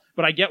at all,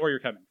 but I get where you're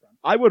coming from.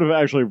 I would have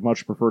actually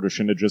much preferred if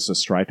Shin had just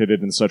distracted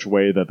it in such a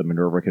way that the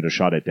Minerva could have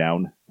shot it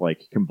down.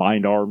 Like,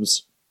 combined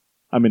arms.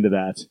 I'm into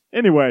that.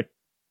 Anyway,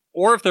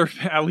 Or if there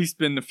at least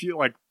been a few,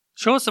 like,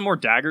 show us some more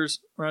daggers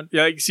around.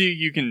 Yeah, see,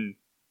 you can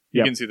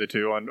see the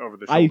 2 on over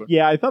the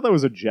shoulder. I thought that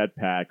was a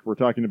jetpack. We're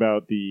talking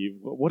about the...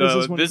 What is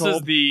this one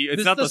called? It's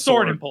This not is the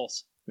sword sword.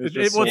 impulse. It's it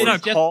just was sword. not It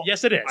is just- called-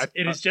 yes, it is.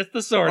 It is just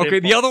the sword Okay, the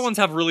impulse. other ones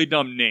have really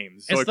dumb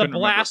names. So I It's the couldn't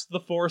blast, the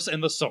force,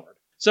 and the sword.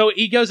 So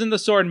he goes in the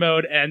sword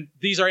mode, and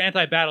these are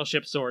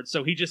anti-battleship swords,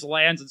 so he just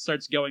lands and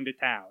starts going to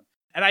town.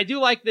 And I do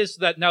like this,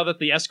 that now that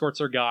the escorts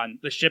are gone,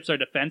 the ships are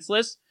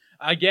defenseless.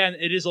 Again,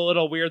 it is a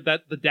little weird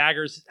that the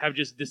daggers have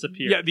just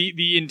disappeared. Yeah,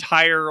 the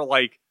entire,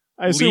 like,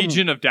 I assume,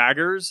 legion of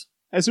daggers.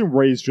 I assume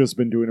Ray's just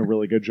been doing a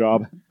really good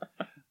job.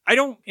 I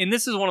don't, and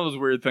this is one of those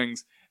weird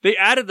things. They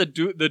added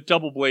the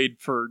double blade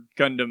for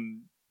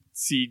Gundam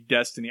Seed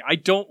Destiny. I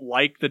don't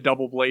like the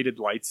double bladed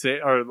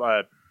lightsaber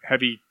or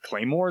heavy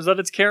claymores that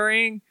it's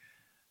carrying.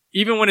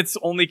 Even when it's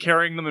only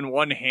carrying them in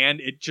one hand,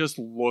 it just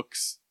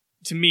looks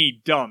to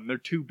me dumb. They're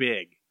too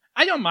big.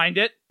 I don't mind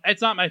it.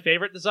 It's not my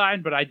favorite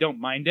design, but I don't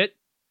mind it.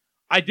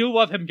 I do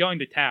love him going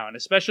to town,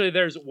 especially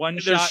there's one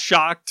There's shot.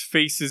 shocked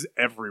faces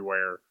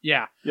everywhere.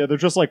 Yeah. Yeah, they're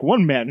just like,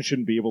 one man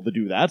shouldn't be able to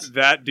do that.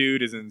 That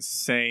dude is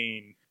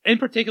insane. In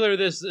particular,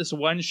 there's this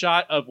one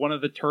shot of one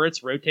of the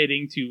turrets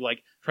rotating to,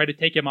 like, try to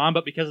take him on,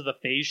 but because of the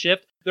phase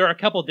shift, there are a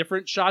couple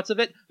different shots of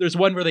it. There's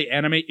one where they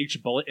animate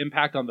each bullet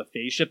impact on the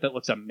phase shift that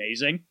looks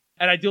amazing.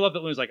 And I do love that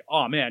Luna's like,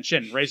 oh man,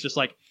 Shin. Ray's just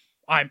like,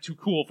 I'm too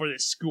cool for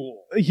this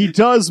school. He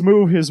does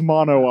move his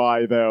mono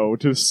eye, though,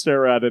 to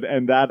stare at it,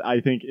 and that, I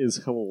think,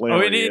 is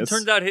hilarious. Oh, and it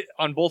turns out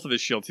on both of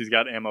his shields he's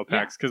got ammo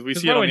packs, because we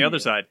see it on the other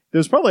side.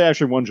 There's probably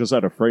actually one just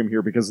out of frame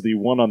here, because the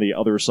one on the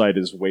other side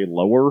is way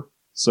lower.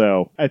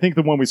 So, I think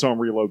the one we saw him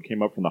reload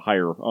came up from the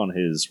higher on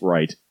his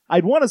right.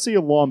 I'd want to see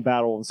a long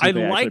battle and see if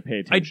they actually pay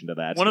attention to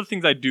that. One of the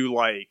things I do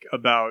like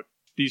about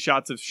these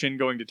shots of Shin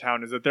going to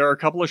town is that there are a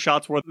couple of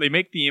shots where they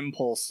make the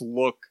Impulse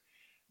look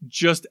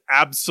just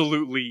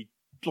absolutely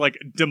like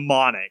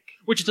demonic.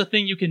 Which is a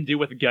thing you can do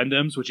with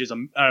Gundams, which is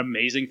an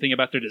amazing thing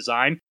about their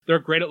design. They're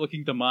great at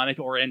looking demonic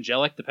or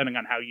angelic, depending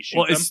on how you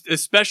shoot them.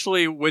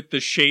 Especially with the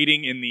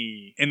shading in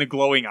the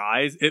glowing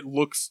eyes, it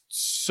looks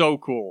so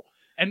cool.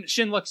 And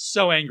Shin looks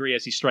so angry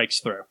as he strikes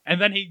through.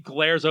 And then he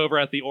glares over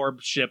at the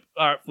orb ship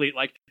fleet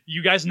like,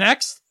 you guys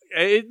next?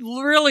 It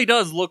really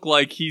does look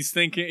like he's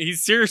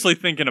seriously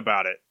thinking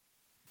about it.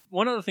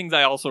 One of the things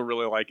I also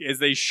really like is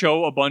they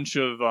show a bunch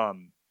of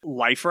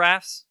life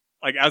rafts,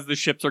 like as the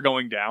ships are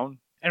going down.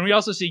 And we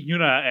also see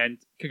Yuna and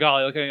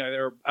Kigali looking like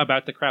they're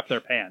about to crap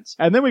their pants.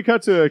 And then we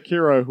cut to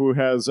Akira, who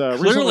has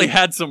clearly recently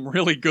had some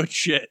really good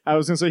shit. I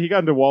was going to say, he got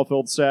into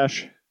Wallfield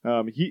stash.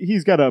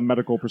 He's got a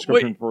medical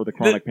prescription for the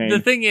chronic pain.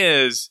 The thing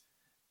is,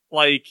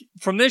 like,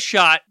 from this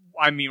shot,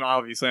 I mean,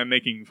 obviously I'm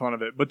making fun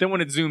of it, but then when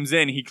it zooms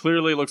in, he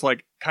clearly looks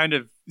like kind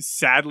of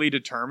sadly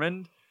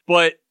determined.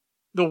 But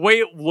the way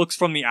it looks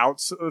from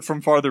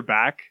from farther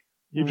back,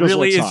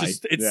 really is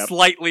it's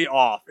slightly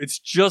off. It's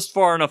just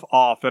far enough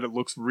off that it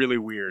looks really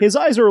weird. His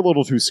eyes are a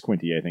little too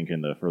squinty, I think,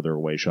 in the further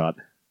away shot.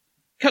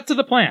 Cut to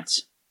the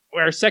plants,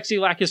 where sexy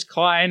Lacus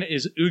Klein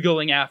is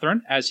oogling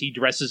Athrun as he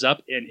dresses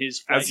up in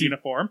his flight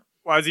uniform.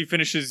 Well, as he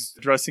finishes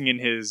dressing in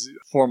his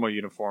formal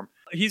uniform.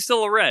 He's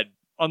still a red,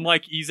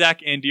 unlike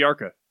Izak and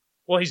Diarca.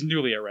 Well, he's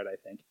newly a red, I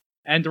think.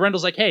 And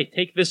Durendal's like, hey,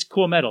 take this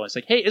cool medal. It's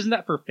like, hey, isn't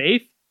that for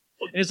Faith?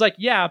 And he's like,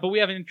 yeah, but we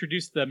haven't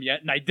introduced them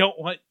yet, and I don't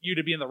want you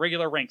to be in the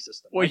regular rank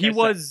system. Well, he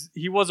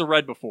was a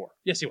red before.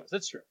 Yes, he was.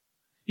 That's true.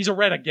 He's a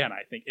red again,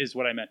 I think, is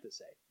what I meant to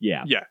say.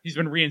 Yeah. He's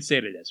been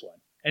reinstated as one.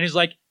 And he's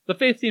like, the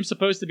Faith team's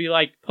supposed to be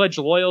like, pledge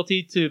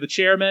loyalty to the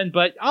chairman,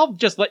 but I'll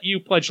just let you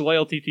pledge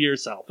loyalty to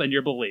yourself and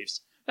your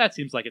beliefs. That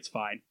seems like it's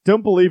fine.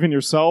 Don't believe in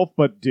yourself,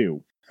 but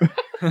do.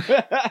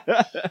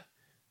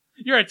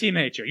 You're a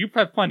teenager. You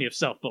have plenty of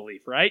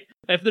self-belief, right?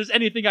 If there's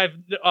anything I've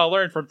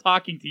learned from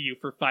talking to you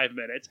for 5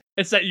 minutes,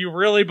 it's that you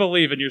really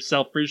believe in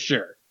yourself for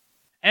sure.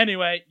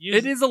 Anyway,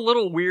 it is a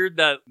little weird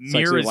that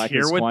Mir is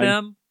here with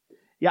them.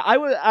 Yeah,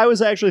 I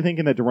was actually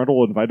thinking that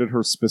Durendal invited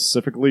her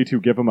specifically to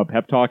give him a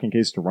pep talk in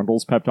case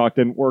Durendal's pep talk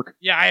didn't work.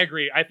 Yeah, I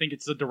agree. I think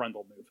it's the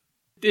Durendal move.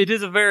 It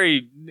is a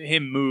very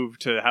him move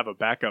to have a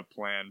backup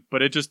plan,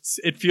 but it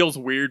feels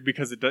weird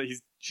because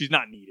she's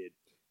not needed.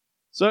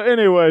 So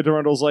anyway,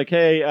 Durendal's like,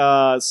 hey,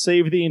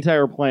 save the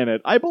entire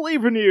planet. I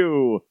believe in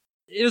you!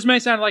 This may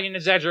sound like an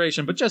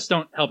exaggeration, but just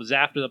don't help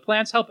Zafter the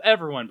plants. Help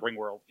everyone bring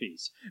world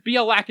peace. Be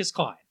a Lacus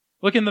Klein.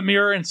 Look in the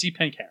mirror and see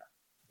pink hair.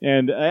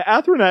 And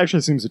Athrun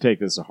actually seems to take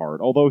this to heart,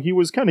 although he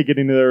was kind of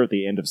getting there at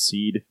the end of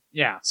Seed.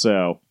 Yeah.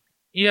 So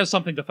he has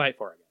something to fight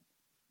for again.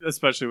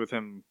 Especially with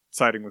him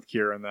siding with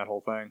Kira and that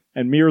whole thing.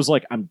 And Mir's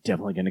like, I'm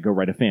definitely going to go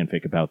write a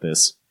fanfic about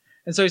this.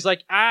 And so he's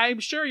like, I'm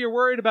sure you're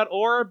worried about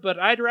Orb, but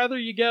I'd rather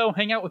you go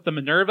hang out with the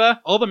Minerva.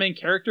 All the main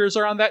characters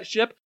are on that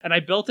ship, and I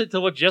built it to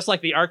look just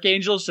like the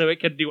Archangel so it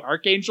could do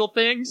Archangel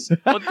things.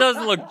 Well, it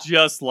doesn't look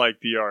just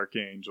like the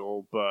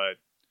Archangel, but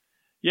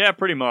yeah,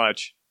 pretty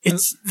much. The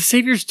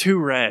Savior's too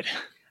red.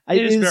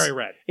 It is very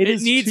red.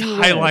 It needs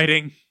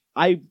highlighting. Red.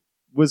 I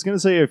was going to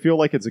say, I feel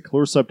like it's a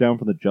clear step down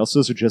from the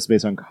Justice, or just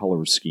based on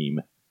color scheme.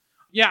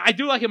 Yeah, I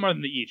do like it more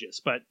than the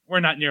Aegis, but we're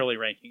not nearly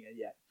ranking it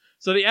yet.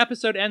 So the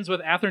episode ends with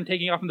Athrun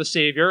taking off in the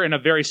Savior in a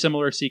very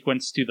similar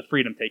sequence to the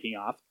Freedom taking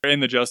off. In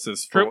the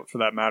Justice, for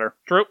that matter.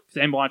 True.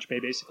 Same launch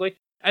pay, basically.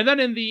 And then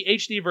in the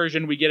HD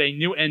version, we get a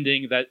new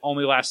ending that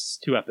only lasts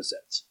 2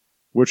 episodes.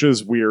 Which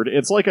is weird.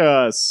 It's like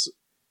a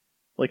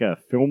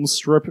film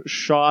strip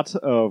shot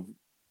of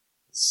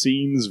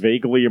scenes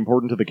vaguely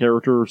important to the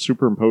character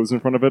superimposed in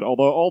front of it,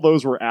 although all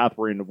those were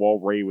Athrun while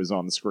Rey was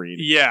on the screen.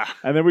 Yeah.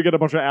 And then we get a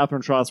bunch of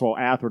Athrun shots while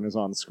Athrun is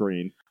on the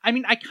screen. I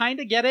mean, I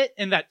kind of get it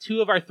in that 2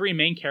 of our 3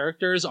 main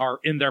characters are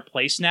in their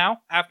place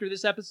now after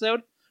this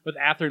episode, with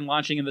Athrun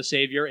launching in the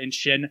Savior and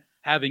Shin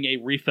having a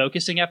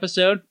refocusing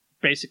episode,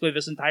 basically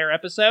this entire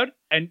episode.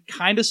 And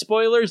kind of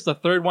spoilers, the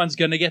 3rd one's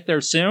gonna get there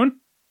soon.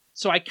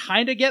 So I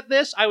kind of get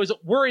this. I was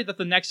worried that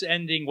the next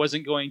ending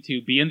wasn't going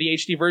to be in the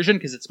HD version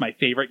because it's my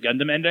favorite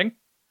Gundam ending.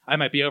 I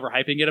might be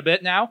overhyping it a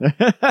bit now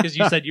because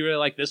you said you really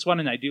like this one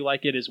and I do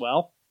like it as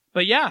well.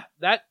 But yeah,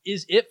 that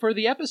is it for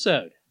the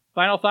episode.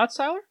 Final thoughts,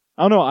 Tyler?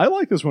 Oh no, I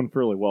like this one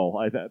fairly well.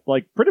 I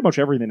like pretty much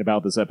everything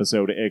about this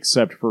episode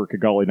except for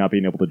Kigali not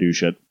being able to do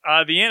shit.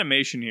 The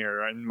animation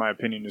here, in my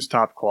opinion, is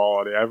top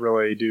quality. I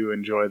really do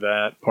enjoy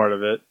that part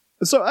of it.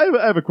 So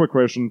I have a quick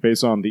question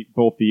based on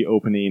both the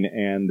opening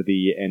and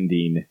the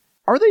ending.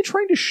 Are they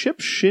trying to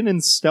ship Shin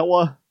and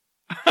Stella?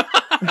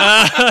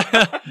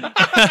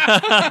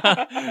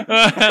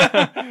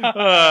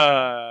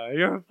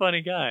 You're a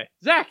funny guy.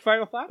 Zach,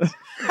 final thoughts?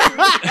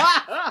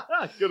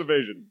 Good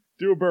evasion.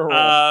 Do a barrel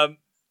roll.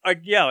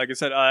 Yeah, like I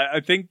said, I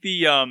think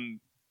the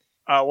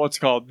what's it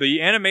called?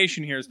 The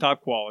animation here is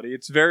top quality.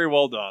 It's very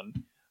well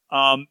done.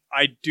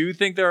 I do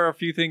think there are a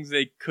few things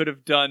they could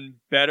have done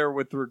better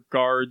with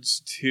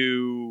regards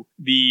to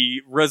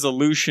the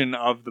resolution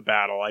of the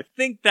battle. I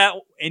think that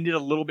ended a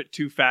little bit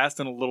too fast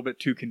and a little bit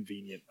too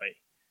conveniently.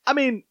 I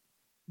mean,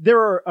 there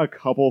are a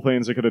couple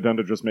things they could have done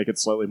to just make it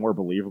slightly more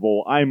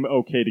believable. I'm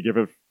okay to give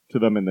it to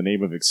them in the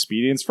name of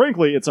expedience.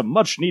 Frankly, it's a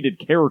much-needed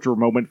character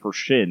moment for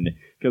Shin,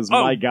 because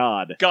my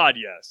god. God,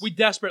 yes. We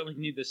desperately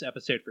need this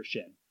episode for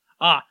Shin.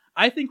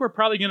 I think we're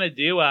probably going to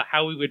do a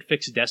How We Would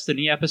Fix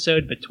Destiny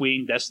episode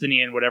between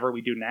Destiny and whatever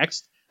we do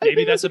next.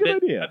 Maybe that's a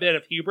bit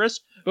of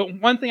hubris.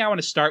 But one thing I want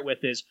to start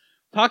with is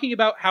talking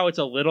about how it's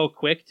a little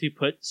quick to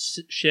put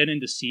Shin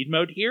into seed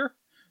mode here.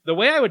 The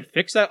way I would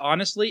fix that,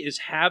 honestly, is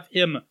have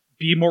him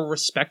be more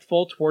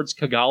respectful towards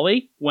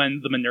Kigali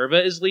when the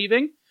Minerva is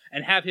leaving,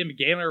 and have him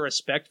gain a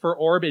respect for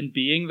Orb in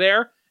being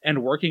there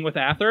and working with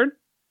Athern,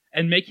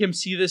 and make him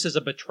see this as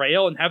a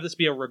betrayal and have this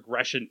be a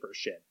regression for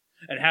Shin.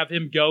 And have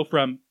him go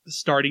from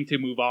starting to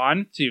move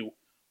on to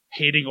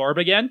hating Orb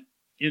again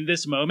in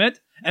this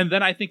moment. And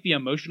then I think the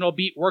emotional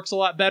beat works a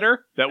lot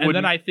better.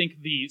 Then I think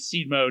the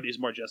seed mode is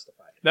more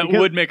justified. That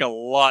would make a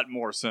lot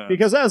more sense.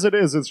 Because as it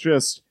is, it's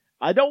just,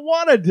 I don't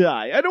want to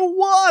die. I don't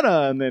want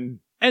to.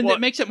 And it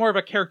makes it more of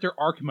a character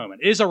arc moment.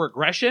 It is a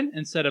regression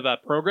instead of a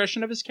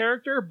progression of his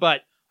character,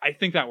 but I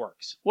think that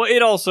works. Well,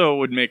 it also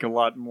would make a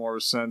lot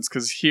more sense,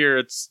 because here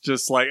it's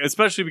just like,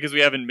 especially because we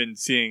haven't been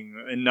seeing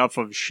enough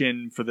of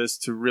Shin for this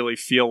to really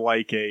feel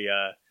like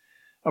a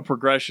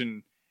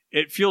progression.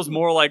 It feels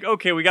more like,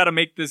 okay, we got to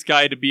make this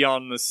guy to be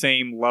on the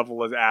same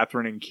level as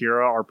Athern and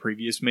Kira, our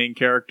previous main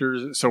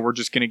characters, so we're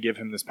just going to give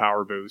him this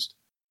power boost.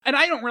 And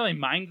I don't really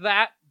mind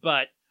that,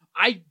 but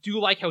I do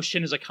like how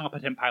Shin is a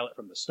competent pilot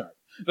from the start.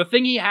 The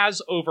thing he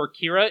has over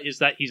Kira is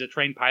that he's a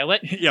trained pilot.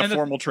 Yeah,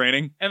 formal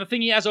training. And the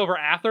thing he has over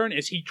Athern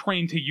is he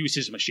trained to use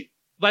his machine.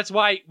 That's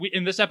why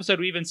in this episode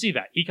we even see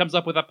that. He comes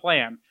up with a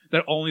plan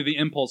that only the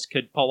Impulse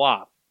could pull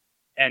off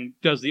and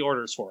does the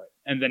orders for it.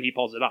 And then he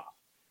pulls it off.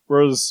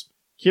 Whereas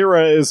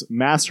Kira is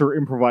master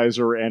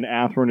improviser and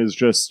Athern is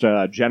just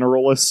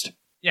generalist.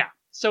 Yeah.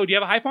 So do you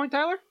have a high point,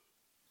 Tyler?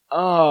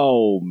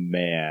 Oh,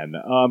 man.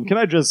 Can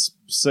I just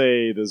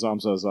say the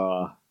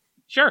Zamzaza?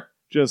 Sure.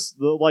 Just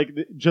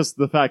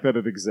the fact that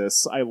it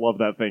exists. I love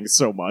that thing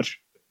so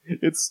much.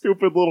 Its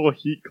stupid little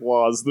heat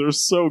claws. They're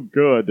so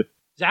good.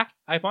 Zach,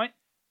 high point?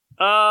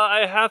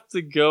 I have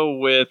to go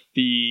with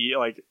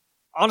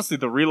honestly,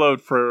 the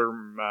reload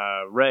from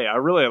Ray. I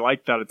really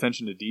like that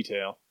attention to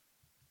detail.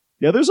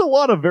 Yeah, there's a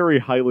lot of very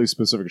highly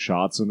specific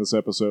shots in this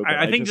episode.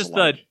 I think just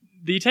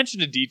the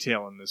attention to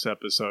detail in this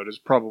episode is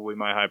probably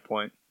my high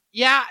point.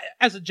 Yeah,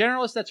 as a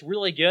generalist, that's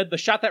really good. The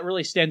shot that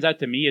really stands out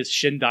to me is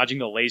Shin dodging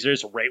the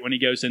lasers right when he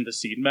goes into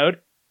seed mode.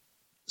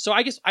 So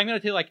I guess I'm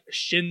going to take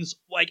Shin's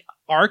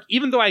arc,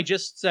 even though I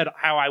just said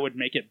how I would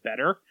make it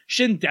better.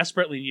 Shin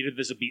desperately needed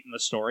this beat in the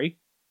story.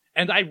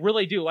 And I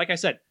really do. Like I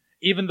said,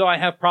 even though I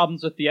have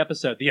problems with the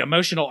episode, the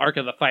emotional arc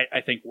of the fight,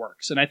 I think,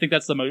 works. And I think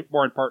that's the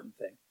more important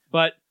thing.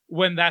 But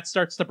when that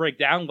starts to break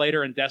down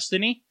later in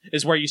Destiny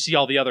is where you see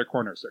all the other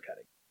corners they're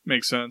cutting.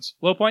 Makes sense.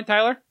 Low point,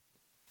 Tyler?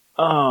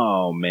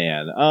 Oh,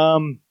 man.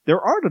 There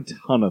aren't a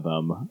ton of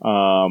them.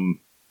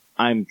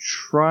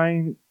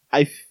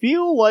 I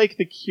feel like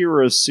the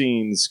Kira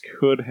scenes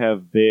could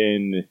have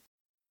been,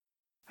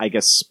 I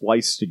guess,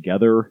 spliced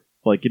together.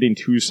 Getting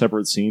two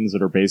separate scenes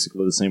that are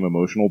basically the same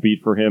emotional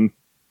beat for him,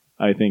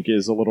 I think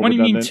is a little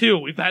redundant. What do you mean two?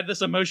 We've had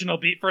this emotional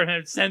beat for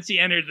him since he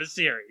entered the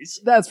series.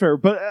 That's fair,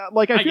 but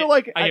I get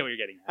what you're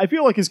getting at. I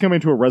feel like he's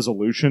coming to a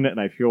resolution, and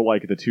I feel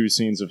like the two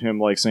scenes of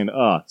him saying,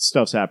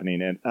 stuff's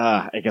happening, and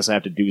I guess I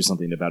have to do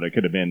something about it,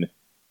 could have been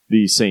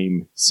the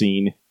same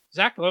scene.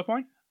 Zach, low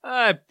point?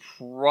 I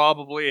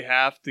probably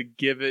have to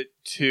give it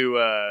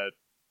to,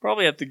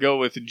 probably have to go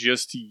with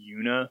just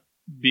Yuna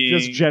being...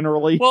 Just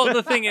generally? Well,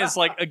 the thing is,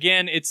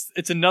 again,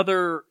 it's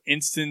another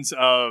instance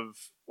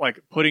of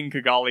putting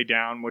Kigali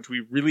down, which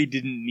we really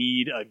didn't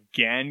need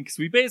again, because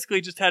we basically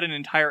just had an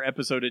entire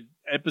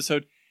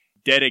episode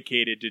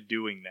dedicated to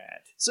doing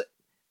that. So,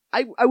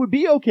 I would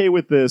be okay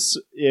with this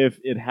if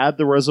it had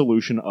the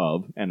resolution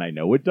of, and I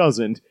know it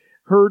doesn't,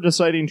 her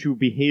deciding to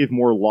behave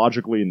more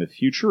logically in the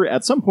future,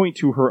 at some point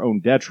to her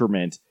own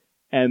detriment,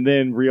 and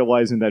then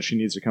realizing that she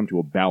needs to come to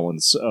a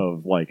balance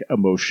of,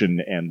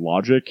 emotion and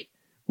logic.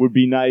 Would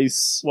be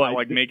nice.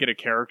 What, make it a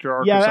character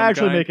arc? Yeah, or some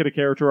actually kind? make it a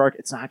character arc.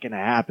 It's not going to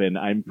happen,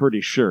 I'm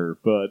pretty sure,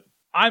 but...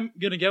 I'm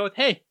going to go with,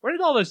 hey, where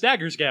did all those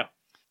daggers go?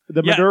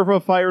 The Minerva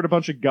fired a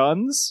bunch of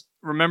guns?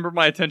 Remember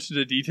my attention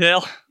to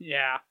detail?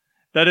 Yeah.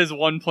 That is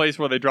one place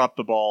where they dropped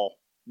the ball.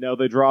 No,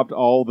 they dropped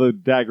all the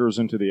daggers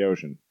into the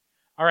ocean.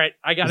 All right,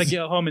 I got to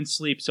go home and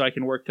sleep so I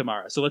can work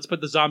tomorrow. So let's put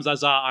the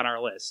Zamzaza on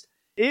our list.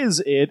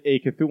 Is it a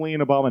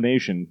Cthulhian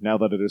abomination now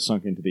that it is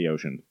sunk into the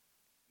ocean?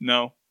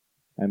 No.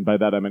 And by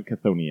that I meant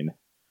Chthonian.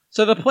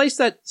 So the place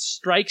that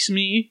strikes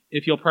me,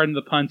 if you'll pardon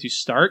the pun, to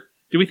start,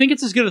 do we think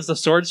it's as good as the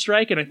sword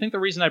strike? And I think the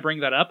reason I bring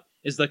that up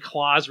is the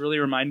claws really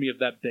remind me of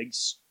that big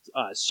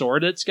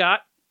sword it's got.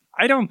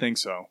 I don't think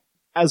so.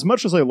 As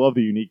much as I love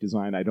the unique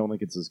design, I don't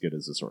think it's as good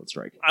as the Sword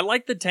Strike. I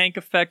like the tank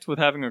effect with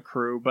having a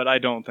crew, but I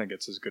don't think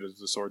it's as good as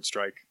the Sword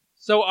Strike.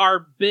 So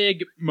our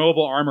big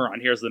mobile armor on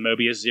here is the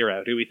Mobius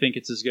Zero. Do we think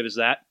it's as good as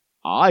that?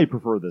 I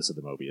prefer this to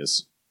the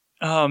Mobius.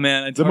 Oh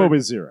man, it's The hard.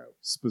 Mobius Zero,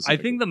 specifically.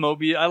 I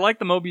think I like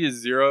the Mobius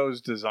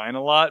Zero's design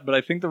a lot, but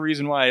I think the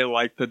reason why I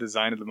like the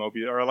design of the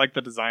Mobius, or I like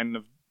the design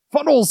of,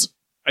 Funnels!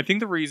 I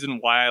think the reason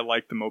why I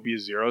like the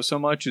Mobius Zero so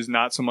much is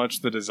not so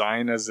much the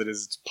design as it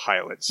is its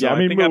pilot. So Yeah, I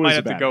mean, think I Mo might is a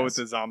have to go with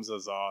badass. the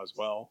Zamzaza as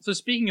well. So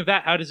speaking of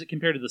that, how does it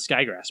compare to the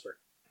Skygrasper?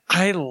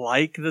 I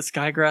like the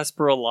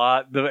Skygrasper a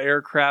lot. The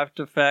aircraft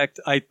effect,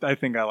 I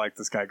think I like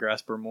the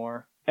Skygrasper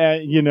more.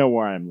 You know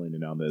where I'm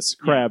leaning on this.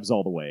 Crabs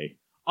all the way.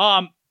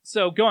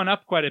 So going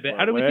up quite a bit.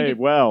 How do we think?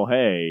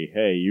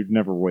 Hey, you'd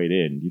never weighed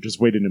in. You just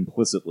weighed in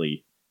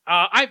implicitly.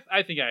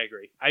 I think I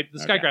agree.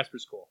 The Okay.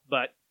 Skygrasper's cool,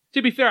 but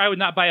to be fair, I would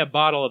not buy a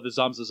bottle of the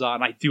Zamzaza,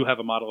 and I do have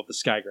a model of the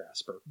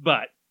Skygrasper.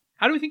 But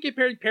how do we think it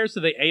compares to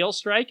the Ale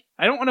Strike?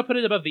 I don't want to put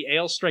it above the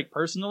Ale Strike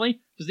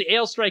personally, because the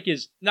Ale Strike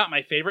is not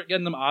my favorite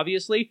Gundam,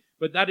 obviously,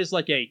 but that is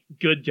like a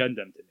good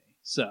Gundam to me.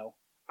 So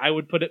I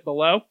would put it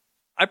below.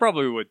 I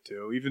probably would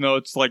too, even though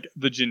it's like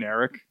the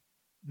generic.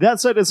 That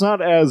said, it's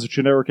not as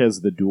generic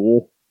as the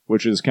Duel,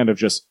 which is kind of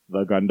just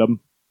the Gundam.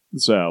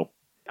 So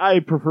I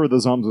prefer the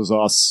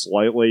Zamzaza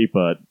slightly,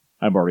 but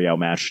I'm already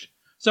outmatched.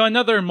 So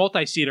another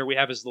multi-seater we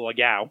have is the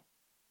Legao.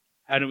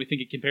 How do we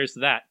think it compares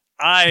to that?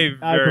 I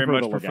very prefer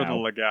much the prefer the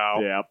Legao.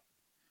 Legao. Yeah.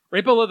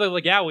 Right below the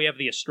Legao, we have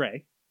the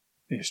Astray.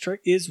 The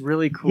Strike is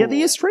really cool. Yeah,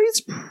 the Astray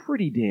is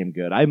pretty damn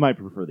good. I might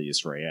prefer the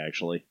Astray,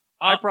 actually.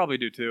 I probably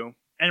do too.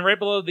 And right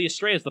below the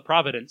Astray is the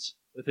Providence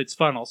with its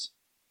funnels.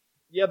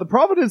 Yeah, the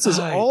Providence is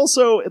I-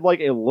 also, like,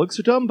 it looks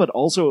dumb, but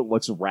also it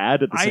looks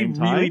rad at the I same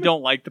time. really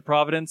don't like the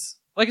Providence.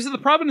 Like I said, the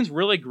Providence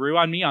really grew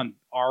on me on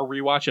our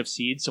rewatch of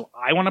Seed, so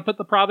I want to put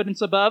the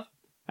Providence above.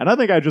 And I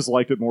think I just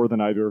liked it more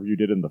than either of you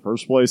did in the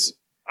first place.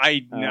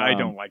 I Um,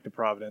 don't like the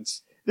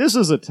Providence. This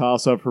is a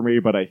toss-up for me,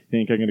 but I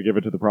think I'm going to give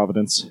it to the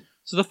Providence,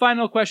 So the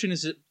final question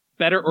is it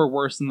better or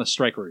worse than the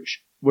Strike Rouge?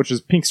 which is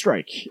Pink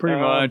Strike. Pretty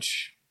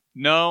much.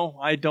 No,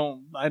 I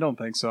don't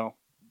think so.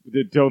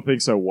 Don't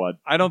think so, what?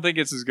 I don't think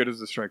it's as good as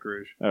the Strike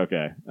Rouge.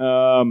 Okay.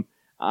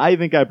 I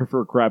think I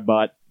prefer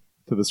Crabbot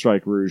to the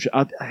Strike Rouge.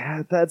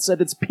 That said,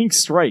 it's Pink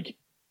Strike.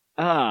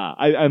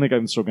 I think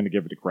I'm still going to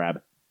give it to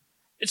Crab.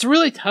 It's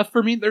really tough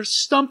for me. There's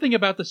something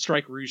about the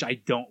Strike Rouge I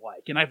don't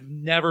like, and I've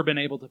never been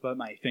able to put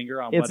my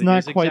finger on what It's it not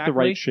is quite exactly. the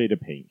right shade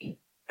of pink.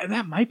 And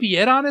that might be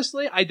it,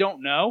 honestly. I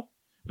don't know.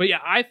 But yeah,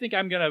 I think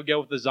I'm going to go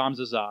with the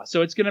Zamzaza.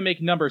 So it's going to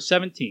make number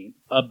 17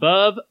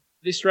 above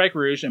the Strike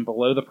Rouge and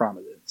below the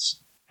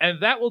Providence.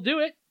 And that will do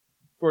it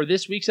for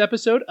this week's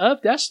episode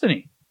of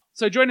Destiny.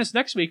 So join us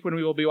next week when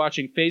we will be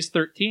watching Phase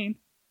 13,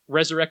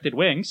 Resurrected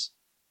Wings.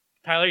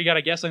 Tyler, you got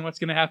a guess on what's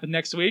going to happen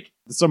next week?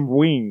 Some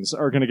wings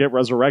are going to get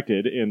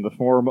resurrected in the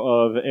form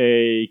of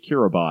a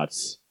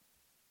Kirabot.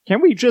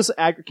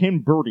 Can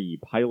Birdie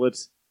pilot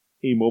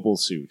a mobile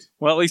suit?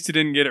 Well, at least he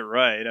didn't get it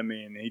right. I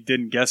mean, he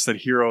didn't guess that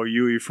Hiro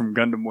Yui from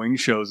Gundam Wing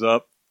shows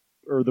up.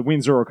 Or the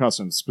Wing Zero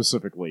Customs,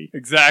 specifically.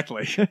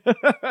 Exactly.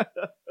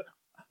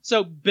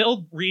 So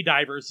Build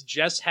Redivers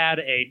just had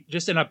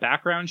just in a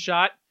background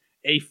shot,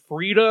 a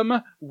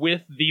Freedom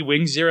with the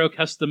Wing Zero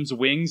Customs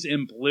wings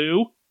in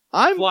blue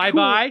I'm fly cool.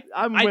 by.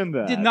 I'm I win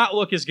that. did not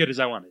look as good as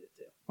I wanted it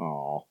to.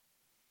 Aw.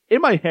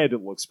 In my head,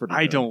 it looks pretty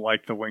I good. don't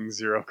like the Wing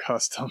Zero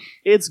custom.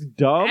 It's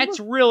dumb. That's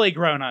really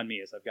grown on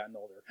me as I've gotten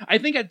older. I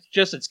think it's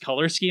just its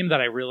color scheme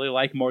that I really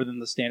like more than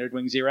the standard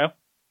Wing Zero. At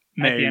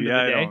Maybe, the end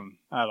of the day.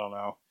 I don't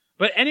know.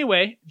 But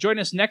anyway, join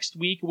us next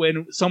week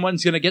when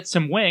someone's going to get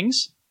some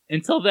wings.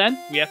 Until then,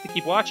 we have to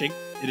keep watching.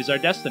 It is our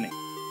destiny.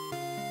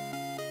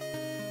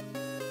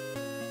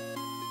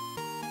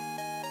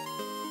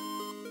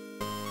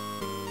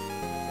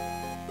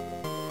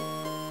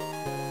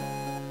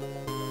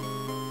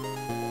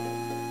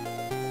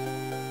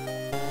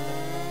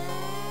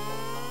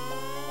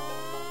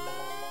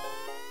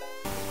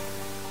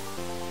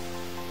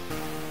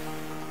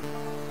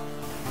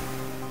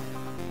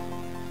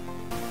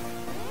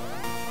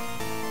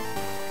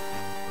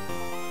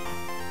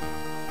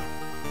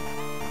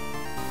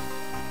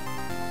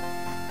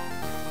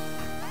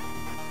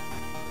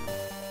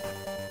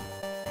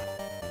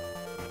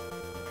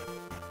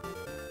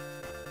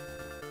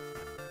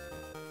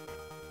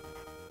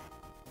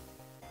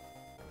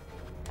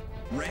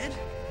 Red?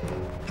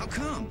 How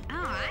come? Oh,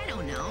 I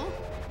don't know.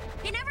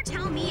 You never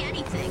tell me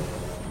anything.